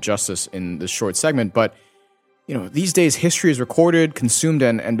not doing it justice in this short segment. But, these days, history is recorded, consumed,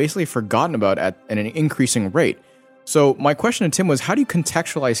 and basically forgotten about at an increasing rate. So my question to Tim was, how do you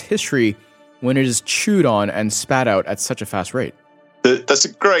contextualize history when it is chewed on and spat out at such a fast rate? That's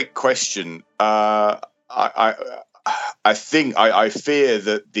a great question. I think I fear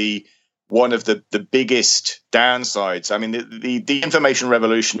that one of the biggest downsides. I mean, the information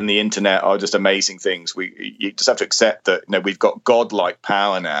revolution and the internet are just amazing things. You just have to accept that we've got godlike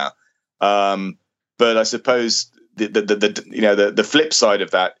power now. But I suppose the flip side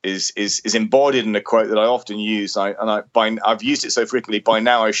of that is embodied in a quote that I often use. I've used it so frequently by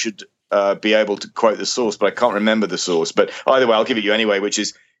now I should be able to quote the source, but I can't remember the source. But either way, I'll give it you anyway, which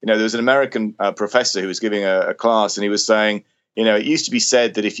is, there was an American professor who was giving a class, and he was saying, it used to be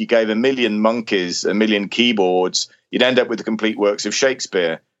said that if you gave 1 million monkeys 1 million keyboards, you'd end up with the complete works of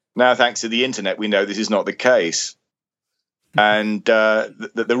Shakespeare. Now, thanks to the internet, we know this is not the case. And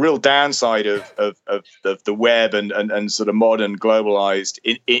the real downside of the web and sort of modern globalized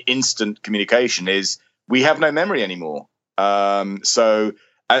instant communication is we have no memory anymore. So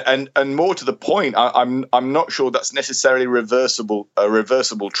and more to the point, I'm not sure that's necessarily a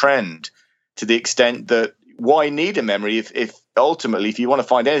reversible trend, to the extent that why need a memory if ultimately, if you want to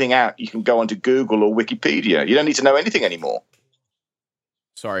find anything out, you can go onto Google or Wikipedia. You don't need to know anything anymore.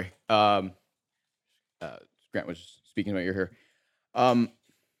 Sorry. Grant was speaking about your hair, and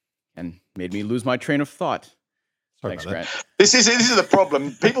made me lose my train of thought. Thanks, Grant. This is the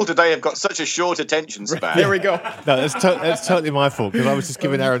problem. People today have got such a short attention span. There we go. No, that's totally my fault because I was just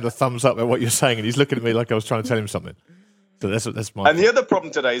giving Aaron the thumbs up at what you're saying, and he's looking at me like I was trying to tell him something. So that's my. And the other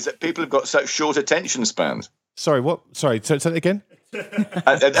problem today is that people have got such short attention spans. Sorry, what? Sorry, say it again.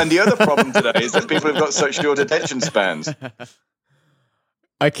 And the other problem today is that people have got such short attention spans.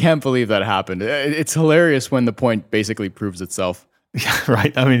 I can't believe that happened. It's hilarious when the point basically proves itself. Yeah,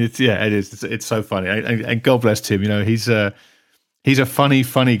 right. I mean, it is. It's so funny. And God bless Tim. You know, he's a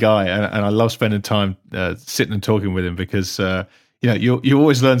funny guy, and I love spending time sitting and talking with him because you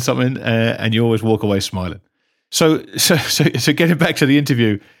always learn something and you always walk away smiling. So getting back to the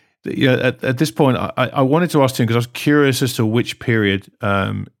interview, at this point, I wanted to ask Tim because I was curious as to which period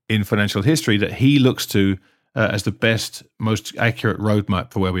in financial history that he looks to as the best, most accurate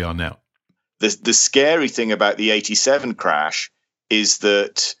roadmap for where we are now. The scary thing about the 87 crash is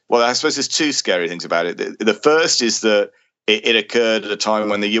that, well, I suppose there's two scary things about it. The first is that it occurred at a time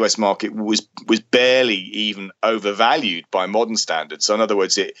when the US market was barely even overvalued by modern standards. So in other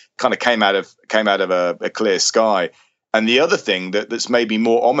words, it kind of came out of a clear sky. And the other thing that's maybe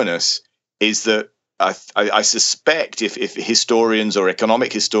more ominous is that I suspect if historians or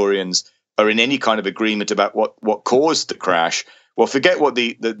economic historians are in any kind of agreement about what caused the crash, well, forget what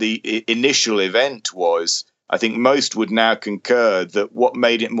the initial event was. I think most would now concur that what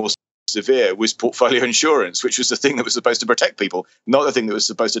made it more severe was portfolio insurance, which was the thing that was supposed to protect people, not the thing that was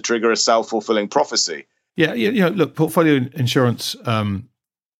supposed to trigger a self-fulfilling prophecy. Yeah, look, portfolio insurance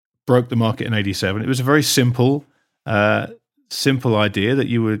broke the market in 87. It was a very simple idea that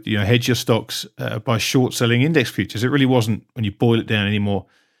you would hedge your stocks by short selling index futures. It really wasn't, when you boil it down, any more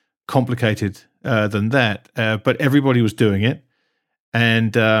complicated than that. But everybody was doing it,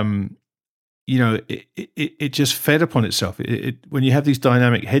 and it just fed upon itself. When you have these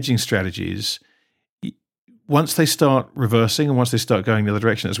dynamic hedging strategies, once they start reversing and once they start going the other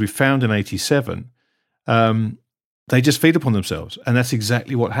direction, as we found in 87, they just feed upon themselves, and that's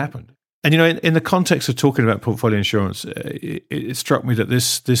exactly what happened. And in the context of talking about portfolio insurance, it struck me that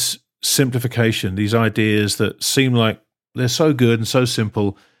this simplification, these ideas that seem like they're so good and so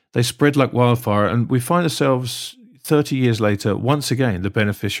simple, they spread like wildfire, and we find ourselves 30 years later once again the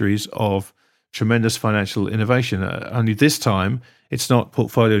beneficiaries of tremendous financial innovation. Only this time, it's not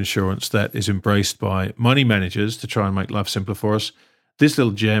portfolio insurance that is embraced by money managers to try and make life simpler for us. This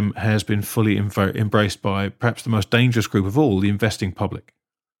little gem has been fully embraced by perhaps the most dangerous group of all, the investing public.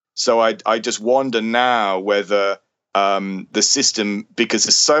 So I just wonder now whether the system, because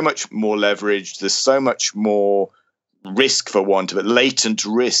there's so much more leverage, there's so much more risk, for want of it, latent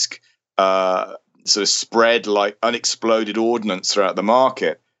risk, sort of spread like unexploded ordnance throughout the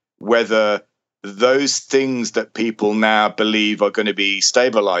market, whether those things that people now believe are going to be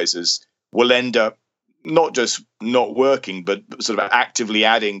stabilizers will end up not just not working, but sort of actively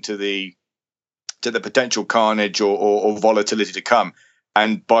adding to the potential carnage or volatility to come.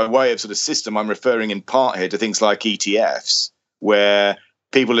 And by way of sort of system, I'm referring in part here to things like ETFs, where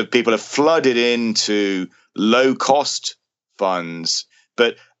people have flooded into low cost funds,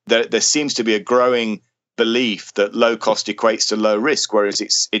 but there seems to be a growing belief that low cost equates to low risk, whereas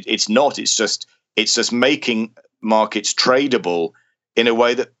it's not. It's just making markets tradable in a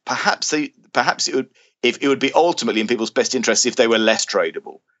way that perhaps it would be ultimately in people's best interest if they were less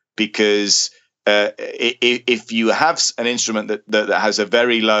tradable, because if you have an instrument that has a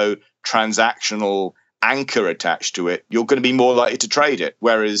very low transactional anchor attached to it, you're going to be more likely to trade it.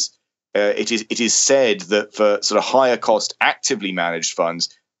 Whereas it is said that for sort of higher cost actively managed funds,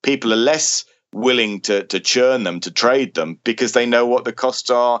 people are less willing to churn them, to trade them, because they know what the costs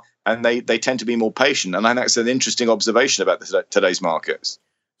are, and they tend to be more patient. And I think that's an interesting observation about today's markets.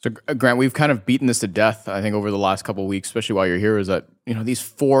 So, Grant, we've kind of beaten this to death, I think, over the last couple of weeks, especially while you're here, is that, these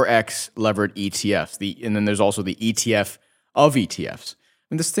 4x levered ETFs, and then there's also the ETF of ETFs.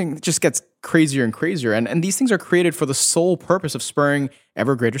 And this thing just gets crazier and crazier. And these things are created for the sole purpose of spurring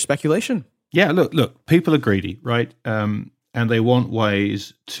ever greater speculation. Yeah, look, people are greedy, right? And they want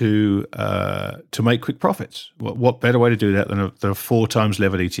ways to make quick profits. What better way to do that than a 4 times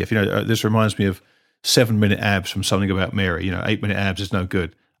levered ETF? This reminds me of 7-minute abs from Something About Mary. 8-minute abs is no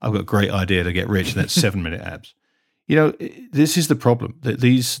good. I've got a great idea to get rich, and that's 7-minute abs. This is the problem, that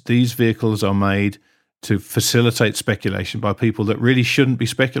these vehicles are made to facilitate speculation by people that really shouldn't be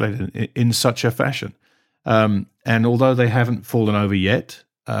speculating in such a fashion. And although they haven't fallen over yet,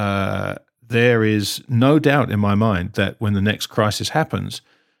 there is no doubt in my mind that when the next crisis happens,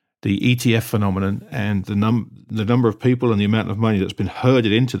 the ETF phenomenon and the number of people and the amount of money that's been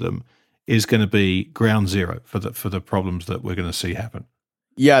herded into them is going to be ground zero for the problems that we're going to see happen.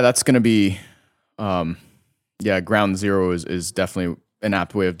 Yeah, that's going to be Yeah, ground zero is definitely an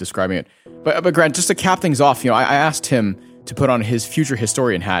apt way of describing it. But Grant, just to cap things off, I asked him to put on his future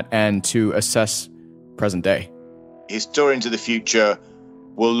historian hat and to assess present day. Historians of the future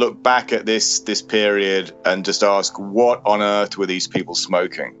will look back at this period and just ask, what on earth were these people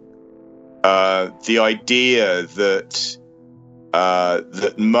smoking? The idea that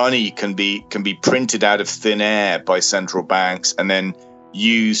money can be printed out of thin air by central banks and then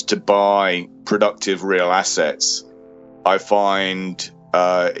used to buy productive real assets, I find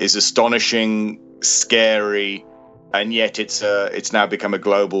is astonishing, scary, and yet it's now become a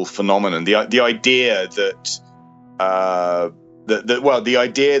global phenomenon. The idea that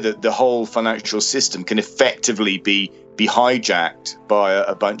the whole financial system can effectively be hijacked by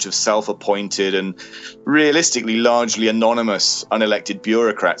a bunch of self-appointed and realistically largely anonymous unelected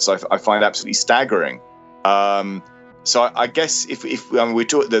bureaucrats, I find absolutely staggering. So I guess if we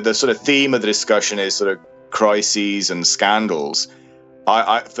talk, the sort of theme of the discussion is sort of crises and scandals.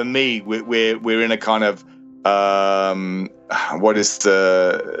 For me, we're in a kind of I'm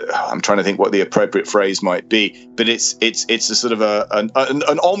trying to think what the appropriate phrase might be, but it's a sort of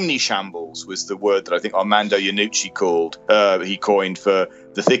an omni-shambles was the word that I think Armando Iannucci coined for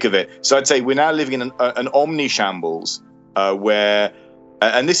the thick of it. So I'd say we're now living in an omni-shambles where,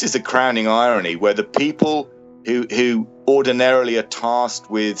 and this is the crowning irony, where the people who ordinarily are tasked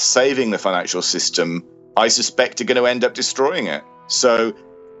with saving the financial system, I suspect, are going to end up destroying it. So,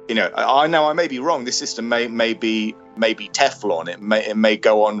 I know I may be wrong. This system may be Teflon. It may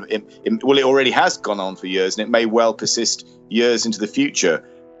go on. It already has gone on for years, and it may well persist years into the future.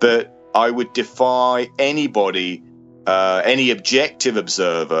 But I would defy anybody, any objective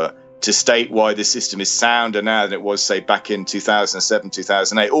observer, to state why the system is sounder now than it was, say, back in 2007,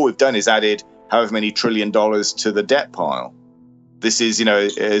 2008. All we've done is added however many $1 trillion to the debt pile. This is,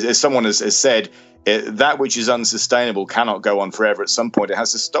 as someone has said, that which is unsustainable cannot go on forever. At some point, it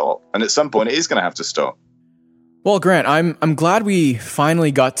has to stop, and at some point, it is going to have to stop. Well, Grant, I'm glad we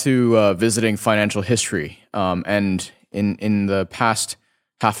finally got to visiting financial history. And in the past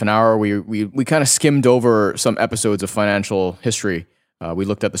half an hour, we kind of skimmed over some episodes of financial history. We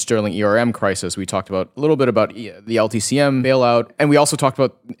looked at the Sterling ERM crisis. We talked a little bit about the LTCM bailout, and we also talked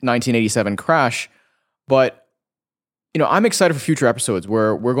about 1987 crash. But I'm excited for future episodes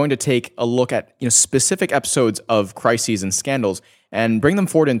where we're going to take a look at specific episodes of crises and scandals and bring them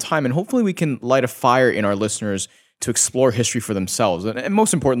forward in time, and hopefully we can light a fire in our listeners to explore history for themselves, and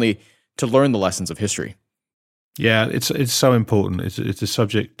most importantly, to learn the lessons of history. Yeah, it's so important. It's a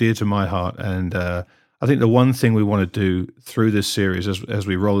subject dear to my heart, and I think the one thing we want to do through this series as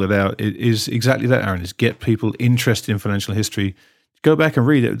we roll it out is exactly that, Aaron, is get people interested in financial history. Go back and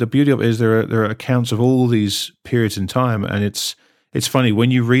read it. The beauty of it is there are accounts of all these periods in time, and it's funny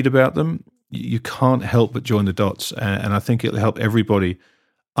when you read about them, you can't help but join the dots. And I think it'll help everybody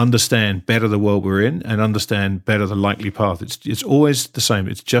understand better the world we're in and understand better the likely path. It's always the same.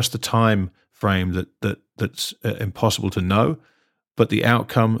 It's just the time frame that's impossible to know, but the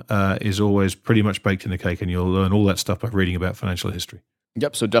outcome is always pretty much baked in the cake, and you'll learn all that stuff by reading about financial history.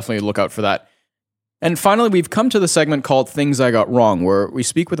 Yep. So definitely look out for that. And finally, we've come to the segment called Things I Got Wrong, where we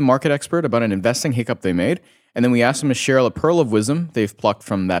speak with a market expert about an investing hiccup they made, and then we ask them to share a pearl of wisdom they've plucked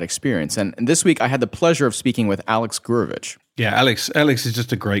from that experience. And this week, I had the pleasure of speaking with Alex Gurevich. Yeah, Alex is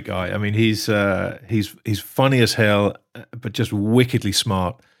just a great guy. I mean, he's funny as hell, but just wickedly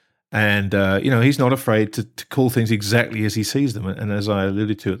smart. And, he's not afraid to call things exactly as he sees them. And as I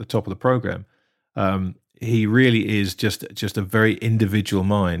alluded to at the top of the program, he really is just a very individual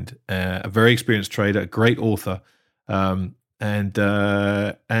mind, a very experienced trader, a great author, it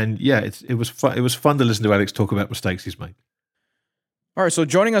was fun to listen to Alex talk about mistakes he's made. All right, so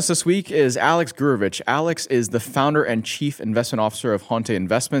joining us this week is Alex Gurevich. Alex is the founder and chief investment officer of Honte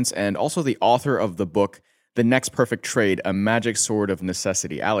Investments, and also the author of the book The Next Perfect Trade: A Magic Sword of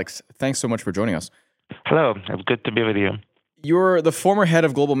Necessity. Alex, thanks so much for joining us. Hello, it's good to be with you. You're the former head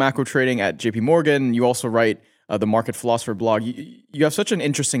of global macro trading at JP Morgan. You also write the Market Philosopher blog. You have such an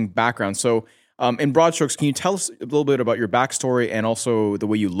interesting background. So in broad strokes, can you tell us a little bit about your backstory and also the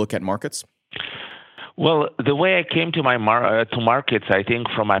way you look at markets? Well, the way I came to to markets, I think,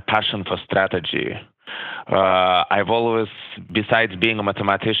 from my passion for strategy. I've always, besides being a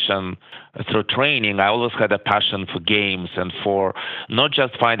mathematician through training, I always had a passion for games and for not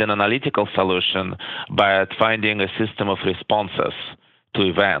just finding an analytical solution, but finding a system of responses to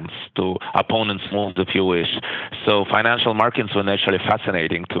events, to opponents' moves, if you wish. So financial markets were naturally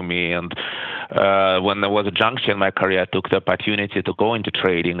fascinating to me. And when there was a juncture in my career, I took the opportunity to go into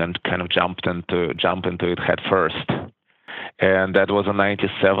trading and kind of jump into it head first. And that was in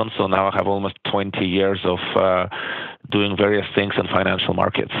 97. So now I have almost 20 years of doing various things in financial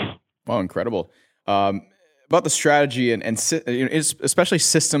markets. Wow, incredible. About the strategy and especially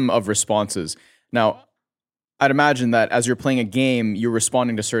system of responses. Now, I'd imagine that as you're playing a game, you're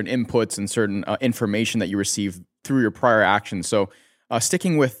responding to certain inputs and certain information that you receive through your prior actions. So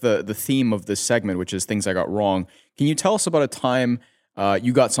sticking with the theme of this segment, which is things I got wrong, can you tell us about a time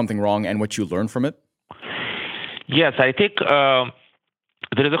you got something wrong and what you learned from it? Yes, I think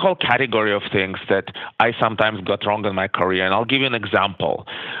there is a whole category of things that I sometimes got wrong in my career, and I'll give you an example.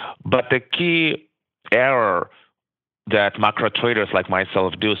 But the key error that macro traders like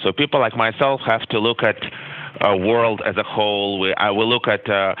myself do, so people like myself have to look at a world as a whole. I will look at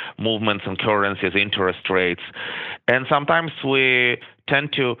movements in currencies, interest rates, and sometimes we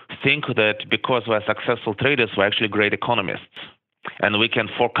tend to think that because we're successful traders, we're actually great economists. And we can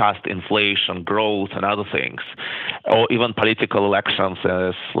forecast inflation, growth, and other things, or even political elections.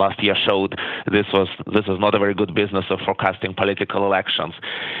 As last year showed, this is not a very good business of forecasting political elections.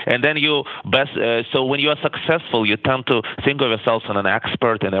 And then so when you are successful, you tend to think of yourself as an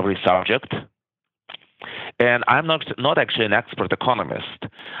expert in every subject. And I'm not actually an expert economist.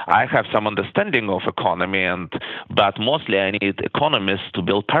 I have some understanding of economy, but mostly I need economists to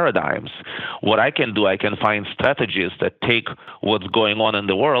build paradigms. What I can do, I can find strategies that take what's going on in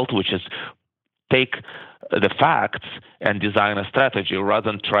the world, which is take the facts and design a strategy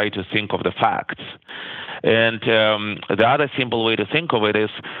rather than try to think of the facts. And the other simple way to think of it is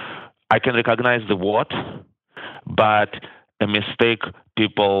I can recognize the what, but a mistake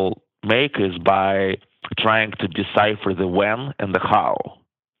people make is by trying to decipher the when and the how.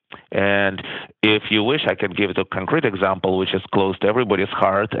 And if you wish, I can give you a concrete example, which is close to everybody's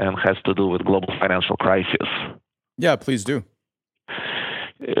heart and has to do with global financial crisis. Yeah, please do.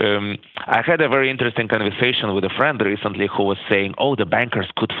 I had a very interesting conversation with a friend recently who was saying, the bankers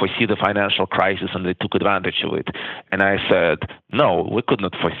could foresee the financial crisis and they took advantage of it. And I said, no, we could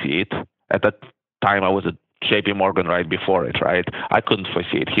not foresee it. At that time, I was at JP Morgan right before it, right? I couldn't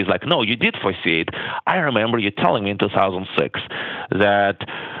foresee it. He's like, no, you did foresee it. I remember you telling me in 2006 that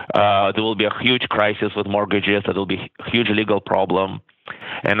there will be a huge crisis with mortgages, that there will be a huge legal problem.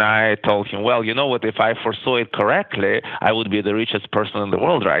 And I told him, well, you know what? If I foresaw it correctly, I would be the richest person in the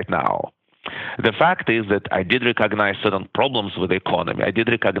world right now. The fact is that I did recognize certain problems with the economy. I did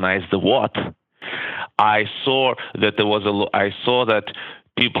recognize the what. I saw that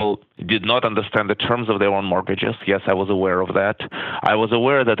people did not understand the terms of their own mortgages. Yes, I was aware of that. I was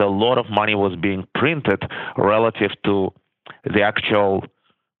aware that a lot of money was being printed relative to the actual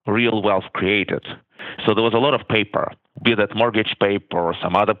real wealth created. So there was a lot of paper, be that mortgage paper or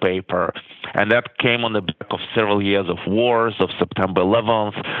some other paper, and that came on the back of several years of wars, of September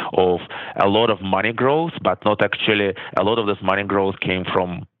 11th, of a lot of money growth, but not actually, a lot of this money growth came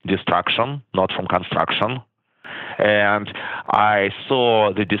from destruction, not from construction. And I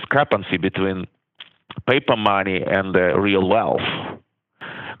saw the discrepancy between paper money and the real wealth.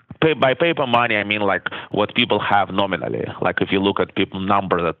 By paper money, I mean like what people have nominally. Like if you look at people's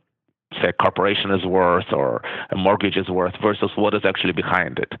number that say a corporation is worth or a mortgage is worth versus what is actually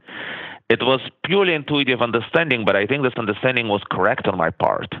behind it. It was purely intuitive understanding, but I think this understanding was correct on my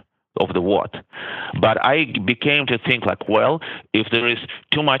part of the what. But I became to think like, well, if there is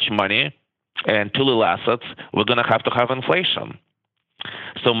too much money and too little assets, we're going to have inflation.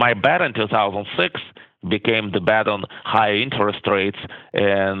 So my bet in 2006 became the bet on high interest rates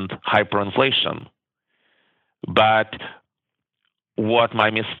and hyperinflation. But what my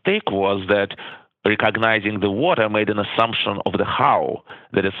mistake was that recognizing the what, I made an assumption of the how.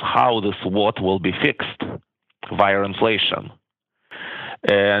 That is how this what will be fixed via inflation.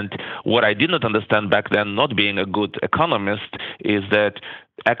 And what I did not understand back then, not being a good economist, is that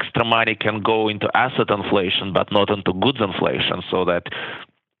extra money can go into asset inflation, but not into goods inflation, so that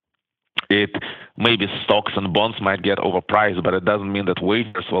maybe stocks and bonds might get overpriced, but it doesn't mean that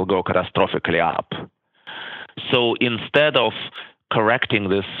wages will go catastrophically up. So instead of correcting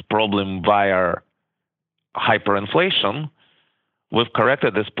this problem via hyperinflation, we've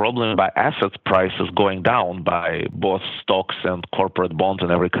corrected this problem by asset prices going down, by both stocks and corporate bonds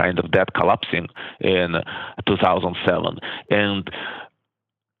and every kind of debt collapsing in 2007. And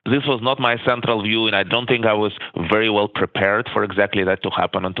this was not my central view, and I don't think I was very well prepared for exactly that to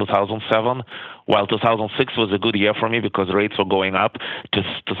happen in 2007. While 2006 was a good year for me because rates were going up,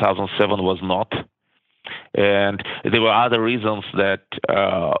 2007 was not. And there were other reasons that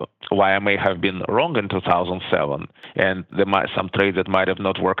why I may have been wrong in 2007, and there might some trades that might have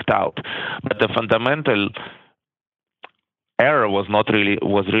not worked out. But the fundamental error was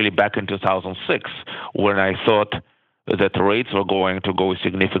really back in 2006 when I thought that rates were going to go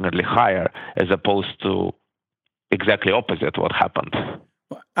significantly higher, as opposed to exactly opposite what happened.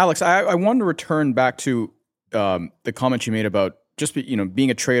 Alex, I wanted to return back to the comment you made about just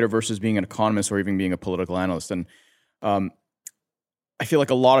being a trader versus being an economist or even being a political analyst. And I feel like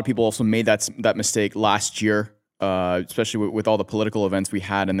a lot of people also made that mistake last year, especially with all the political events we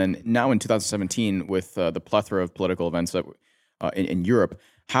had, and then now in 2017 with the plethora of political events that in Europe.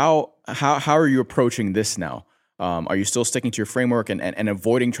 How are you approaching this now? Are you still sticking to your framework and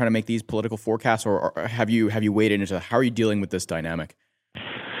avoiding trying to make these political forecasts, or have you waded into how are you dealing with this dynamic?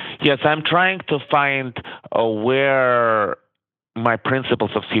 Yes, I'm trying to find where my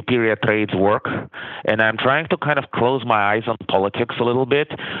principles of superior trades work, and I'm trying to kind of close my eyes on politics a little bit.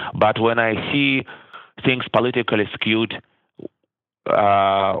 But when I see things politically skewed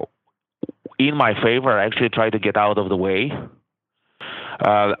in my favor, I actually try to get out of the way.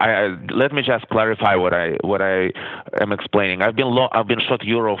 Let me just clarify what I am explaining. I've been short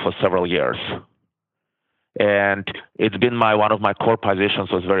euro for several years, and it's been one of my core positions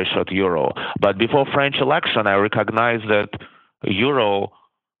was very short euro. But before French election, I recognized that euro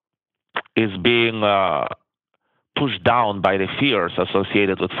is being pushed down by the fears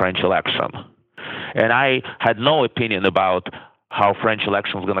associated with French election, and I had no opinion about how French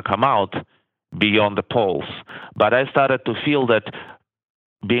election was going to come out beyond the polls. But I started to feel that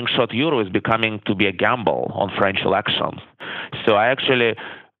being short euro is becoming to be a gamble on French elections. So I actually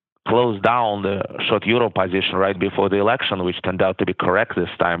closed down the short euro position right before the election, which turned out to be correct this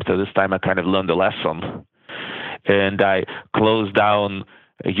time. So this time I kind of learned a lesson. And I closed down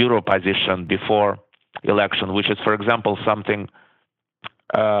a euro position before election, which is, for example, something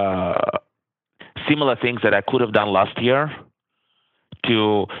similar things that I could have done last year.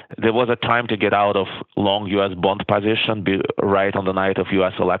 There was a time to get out of long U.S. bond position right on the night of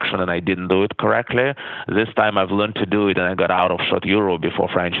U.S. election, and I didn't do it correctly. This time I've learned to do it, and I got out of short euro before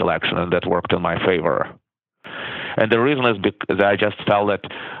French election, and that worked in my favor. And the reason is because I just felt that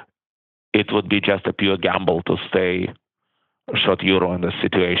it would be just a pure gamble to stay short euro in this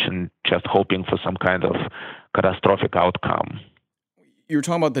situation, just hoping for some kind of catastrophic outcome. You were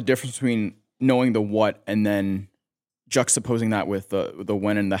talking about the difference between knowing the what and then juxtaposing that with the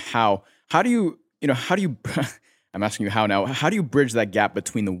when and the how. How do you I'm asking you how now. How do you bridge that gap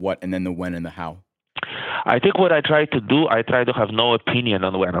between the what and then the when and the how? I think what I try to do, I try to have no opinion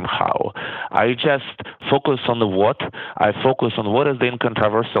on when and how. I just focus on the what. I focus on what is the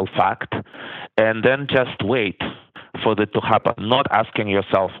incontrovertible fact, and then just wait for it to happen, not asking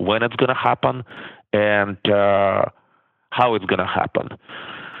yourself when it's going to happen and how it's going to happen.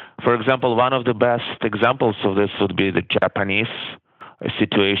 For example, one of the best examples of this would be the Japanese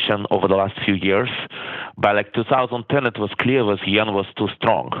situation over the last few years. By 2010, it was clear that yen was too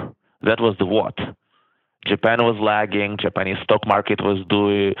strong. That was the what. Japan was lagging. Japanese stock market was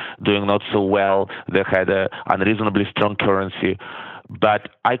doing not so well. They had an unreasonably strong currency. But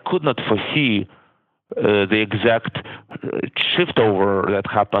I could not foresee the exact shift over that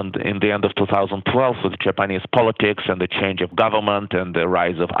happened in the end of 2012 with Japanese politics and the change of government and the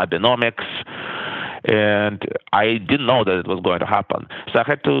rise of Abenomics. And I didn't know that it was going to happen. So I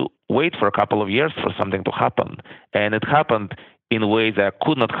had to wait for a couple of years for something to happen. And it happened in ways that I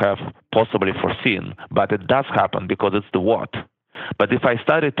could not have possibly foreseen. But it does happen because it's the what. But if I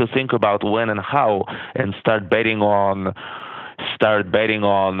started to think about when and how and start betting on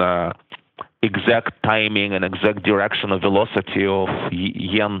exact timing and exact direction of velocity of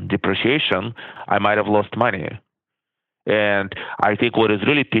yen depreciation, I might have lost money. And I think what is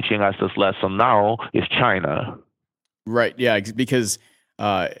really teaching us this lesson now is China. Right. Yeah. Because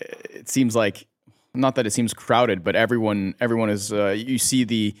it seems like, not that it seems crowded, but everyone is. You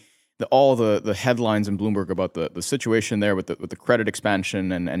see all the headlines in Bloomberg about the situation there with the credit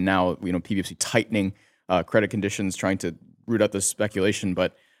expansion and now PBOC tightening credit conditions, trying to root out the speculation,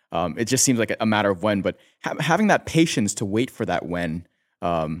 but. It just seems like a matter of when, but having that patience to wait for that when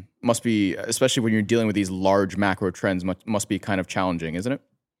must be, especially when you're dealing with these large macro trends, must be kind of challenging, isn't it?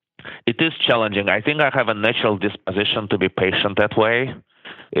 It is challenging. I think I have a natural disposition to be patient that way.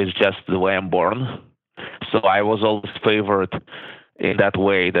 It's just the way I'm born. So I was always favored in that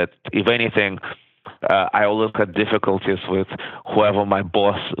way that, if anything, I always had difficulties with whoever my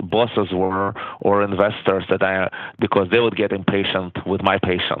bosses were or investors because they would get impatient with my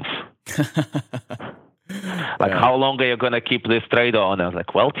patience. How long are you going to keep this trade on? I was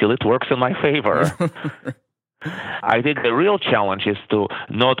like, well, till it works in my favor. I think the real challenge is to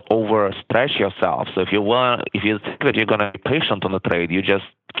not overstretch yourself. So if you think that you're going to be patient on the trade, you just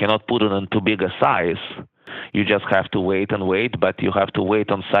cannot put it in too big a size. You just have to wait and wait, but you have to wait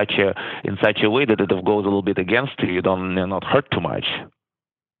in such a way that it goes a little bit against you. You're not hurt too much.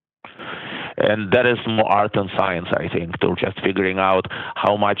 And that is more art than science, I think, to just figuring out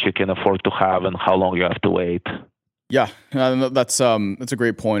how much you can afford to have and how long you have to wait. Yeah, that's a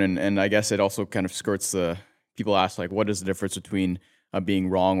great point, and I guess it also kind of skirts the people ask like, what is the difference between being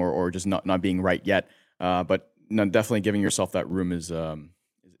wrong or just not being right yet? But no, definitely giving yourself that room is a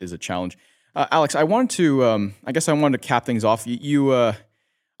challenge. Alex, I wanted to cap things off.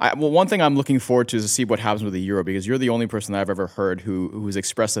 One thing I'm looking forward to is to see what happens with the euro, because you're the only person that I've ever heard who's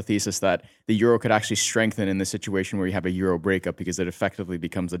expressed the thesis that the euro could actually strengthen in the situation where you have a euro breakup, because it effectively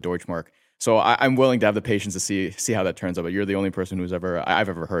becomes the Deutschmark. So I'm willing to have the patience to see how that turns out. But you're the only person I've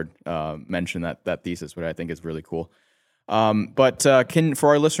ever heard mention that thesis, which I think is really cool. But for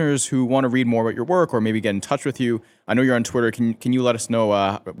our listeners who want to read more about your work or maybe get in touch with you, I know you're on Twitter. Can you let us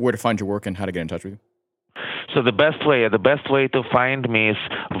know where to find your work and how to get in touch with you? So the best way to find me is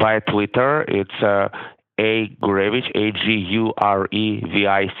via Twitter. It's A Gurevich,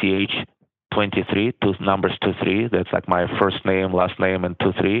 AGUREVICH 23, numbers 23. That's like my first name, last name, and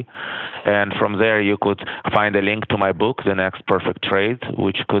 23. And from there, you could find a link to my book, The Next Perfect Trade,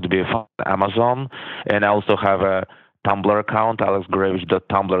 which could be found on Amazon. And I also have a Tumblr account,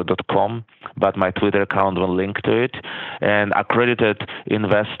 alexgurevich.tumblr.com, but my Twitter account will link to it. And accredited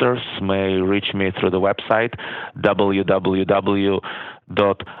investors may reach me through the website,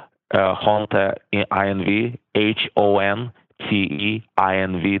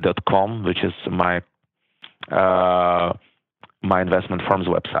 www.honteinv.com, which is my investment firm's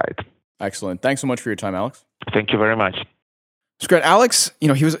website. Excellent. Thanks so much for your time, Alex. Thank you very much. It's great. Alex, he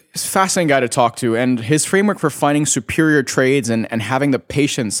was a fascinating guy to talk to, and his framework for finding superior trades and having the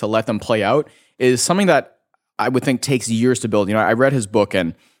patience to let them play out is something that I would think takes years to build. I read his book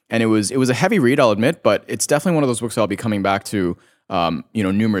and it was a heavy read, I'll admit, but it's definitely one of those books I'll be coming back to,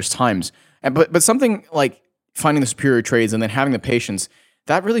 numerous times. But something like finding the superior trades and then having the patience,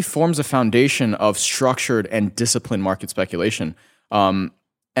 that really forms a foundation of structured and disciplined market speculation.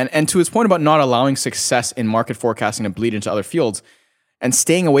 And to his point about not allowing success in market forecasting to bleed into other fields and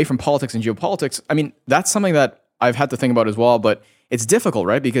staying away from politics and geopolitics, I mean, that's something that I've had to think about as well, but it's difficult,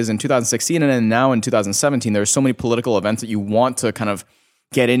 right? Because in 2016 and then now in 2017, there's so many political events that you want to kind of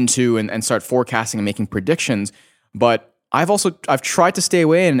get into and start forecasting and making predictions. But I've tried to stay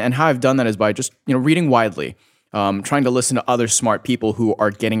away, and how I've done that is by just, reading widely, trying to listen to other smart people who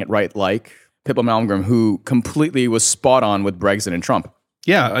are getting it right, like Pippa Malmgren, who completely was spot on with Brexit and Trump.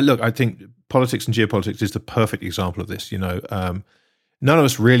 Yeah, look, I think politics and geopolitics is the perfect example of this. None of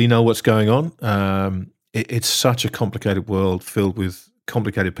us really know what's going on. It's such a complicated world filled with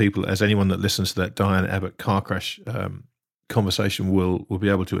complicated people, as anyone that listens to that Diane Abbott car crash conversation will be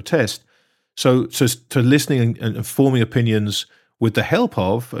able to attest. So to listening and forming opinions with the help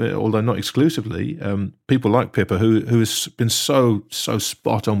of, although not exclusively, people like Pippa, who has been so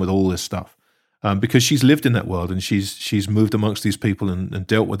spot on with all this stuff. Because she's lived in that world and she's moved amongst these people and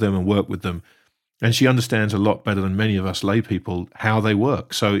dealt with them and worked with them, and she understands a lot better than many of us lay people how they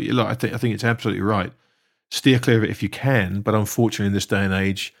work. So look, I think it's absolutely right. Steer clear of it if you can, but unfortunately in this day and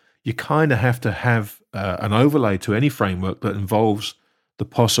age, you kind of have to have an overlay to any framework that involves the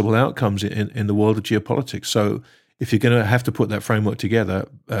possible outcomes in the world of geopolitics. So if you're going to have to put that framework together,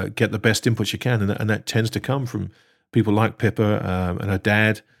 get the best inputs you can, and that tends to come from people like Pippa and her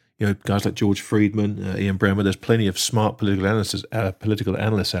dad. Guys like George Friedman, Ian Bremmer. There's plenty of smart political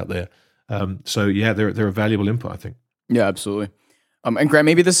analysts out there. They're a valuable input, I think. Yeah, absolutely. And Grant,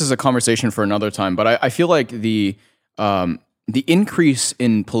 maybe this is a conversation for another time, but I feel like the increase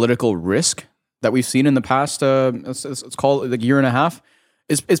in political risk that we've seen in the past, let's call it a year and a half,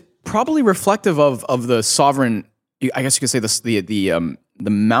 is probably reflective of the sovereign. I guess you could say this, the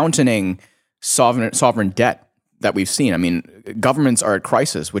mountaining sovereign debt that we've seen. I mean, governments are at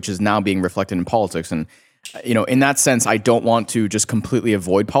crisis, which is now being reflected in politics. And, in that sense, I don't want to just completely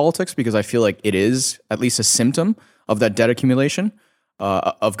avoid politics, because I feel like it is at least a symptom of that debt accumulation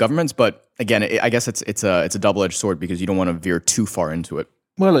of governments. But again, I guess it's a double-edged sword, because you don't want to veer too far into it.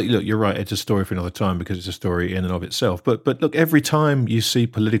 Well, look, you're right. It's a story for another time, because it's a story in and of itself. But look, every time you see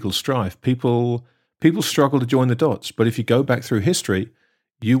political strife, people struggle to join the dots. But if you go back through history,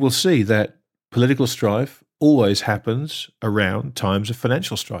 you will see that political strife always happens around times of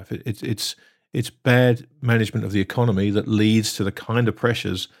financial strife. It's bad management of the economy that leads to the kind of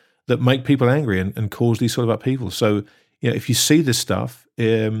pressures that make people angry and cause these sort of upheavals. So, if you see this stuff,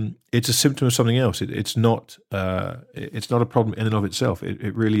 it's a symptom of something else. It's not a problem in and of itself.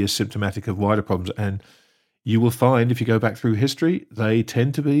 It really is symptomatic of wider problems. And you will find if you go back through history, they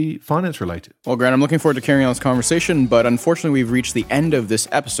tend to be finance related. Well, Grant, I'm looking forward to carrying on this conversation, but unfortunately we've reached the end of this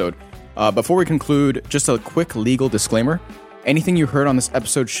episode. Before we conclude, just a quick legal disclaimer. Anything you heard on this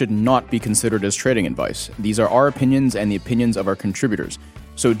episode should not be considered as trading advice. These are our opinions and the opinions of our contributors.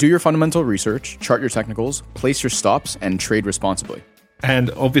 So do your fundamental research, chart your technicals, place your stops, and trade responsibly.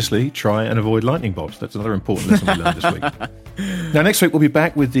 And obviously, try and avoid lightning bolts. That's another important lesson we learned this week. Now, next week, we'll be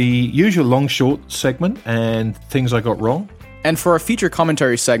back with the usual long-short segment and things I got wrong. And for our feature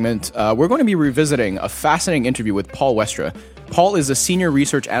commentary segment, we're going to be revisiting a fascinating interview with Paul Westra. Paul is a senior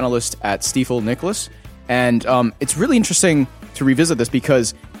research analyst at Stifel Nicolaus, and it's really interesting to revisit this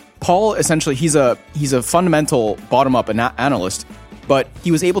because Paul, essentially, he's a fundamental bottom-up analyst, but he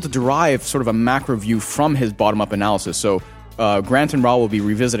was able to derive sort of a macro view from his bottom-up analysis. So Grant and Raul will be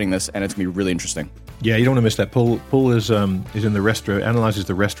revisiting this, and it's going to be really interesting. Yeah, you don't want to miss that. Paul is in the restaurant, analyzes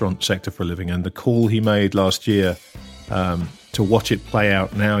the restaurant sector for a living, and the call he made last year to watch it play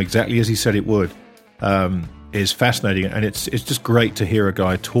out now exactly as he said it would is fascinating, and it's just great to hear a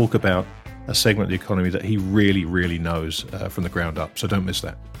guy talk about a segment of the economy that he really, really knows from the ground up. So don't miss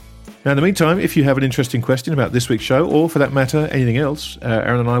that. Now, in the meantime, if you have an interesting question about this week's show, or for that matter, anything else,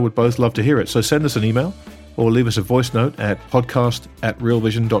 Aaron and I would both love to hear it. So send us an email or leave us a voice note at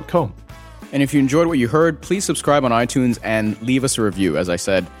podcast@realvision.com. And if you enjoyed what you heard, please subscribe on iTunes and leave us a review. As I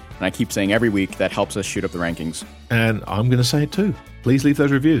said, and I keep saying every week, that helps us shoot up the rankings. And I'm going to say it too. Please leave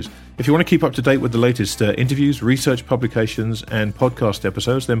those reviews. If you want to keep up to date with the latest interviews, research publications, and podcast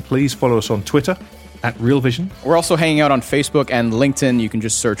episodes, then please follow us on Twitter @RealVision. We're also hanging out on Facebook and LinkedIn. You can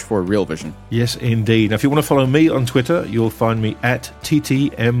just search for Real Vision. Yes, indeed. Now, if you want to follow me on Twitter, you'll find me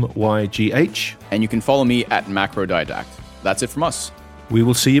 @TTMYGH. And you can follow me @MacroDidact. That's it from us. We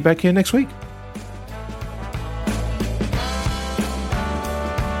will see you back here next week.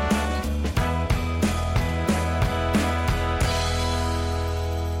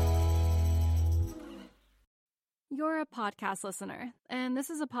 You're a podcast listener, and this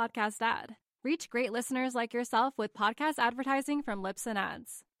is a podcast ad. Reach great listeners like yourself with podcast advertising from Libsyn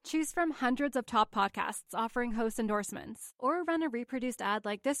Ads. Choose from hundreds of top podcasts offering host endorsements, or run a reproduced ad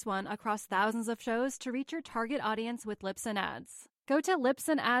like this one across thousands of shows to reach your target audience with Libsyn Ads. Go to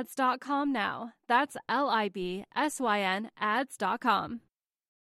libsynads.com now. That's LIBSYN ads.com.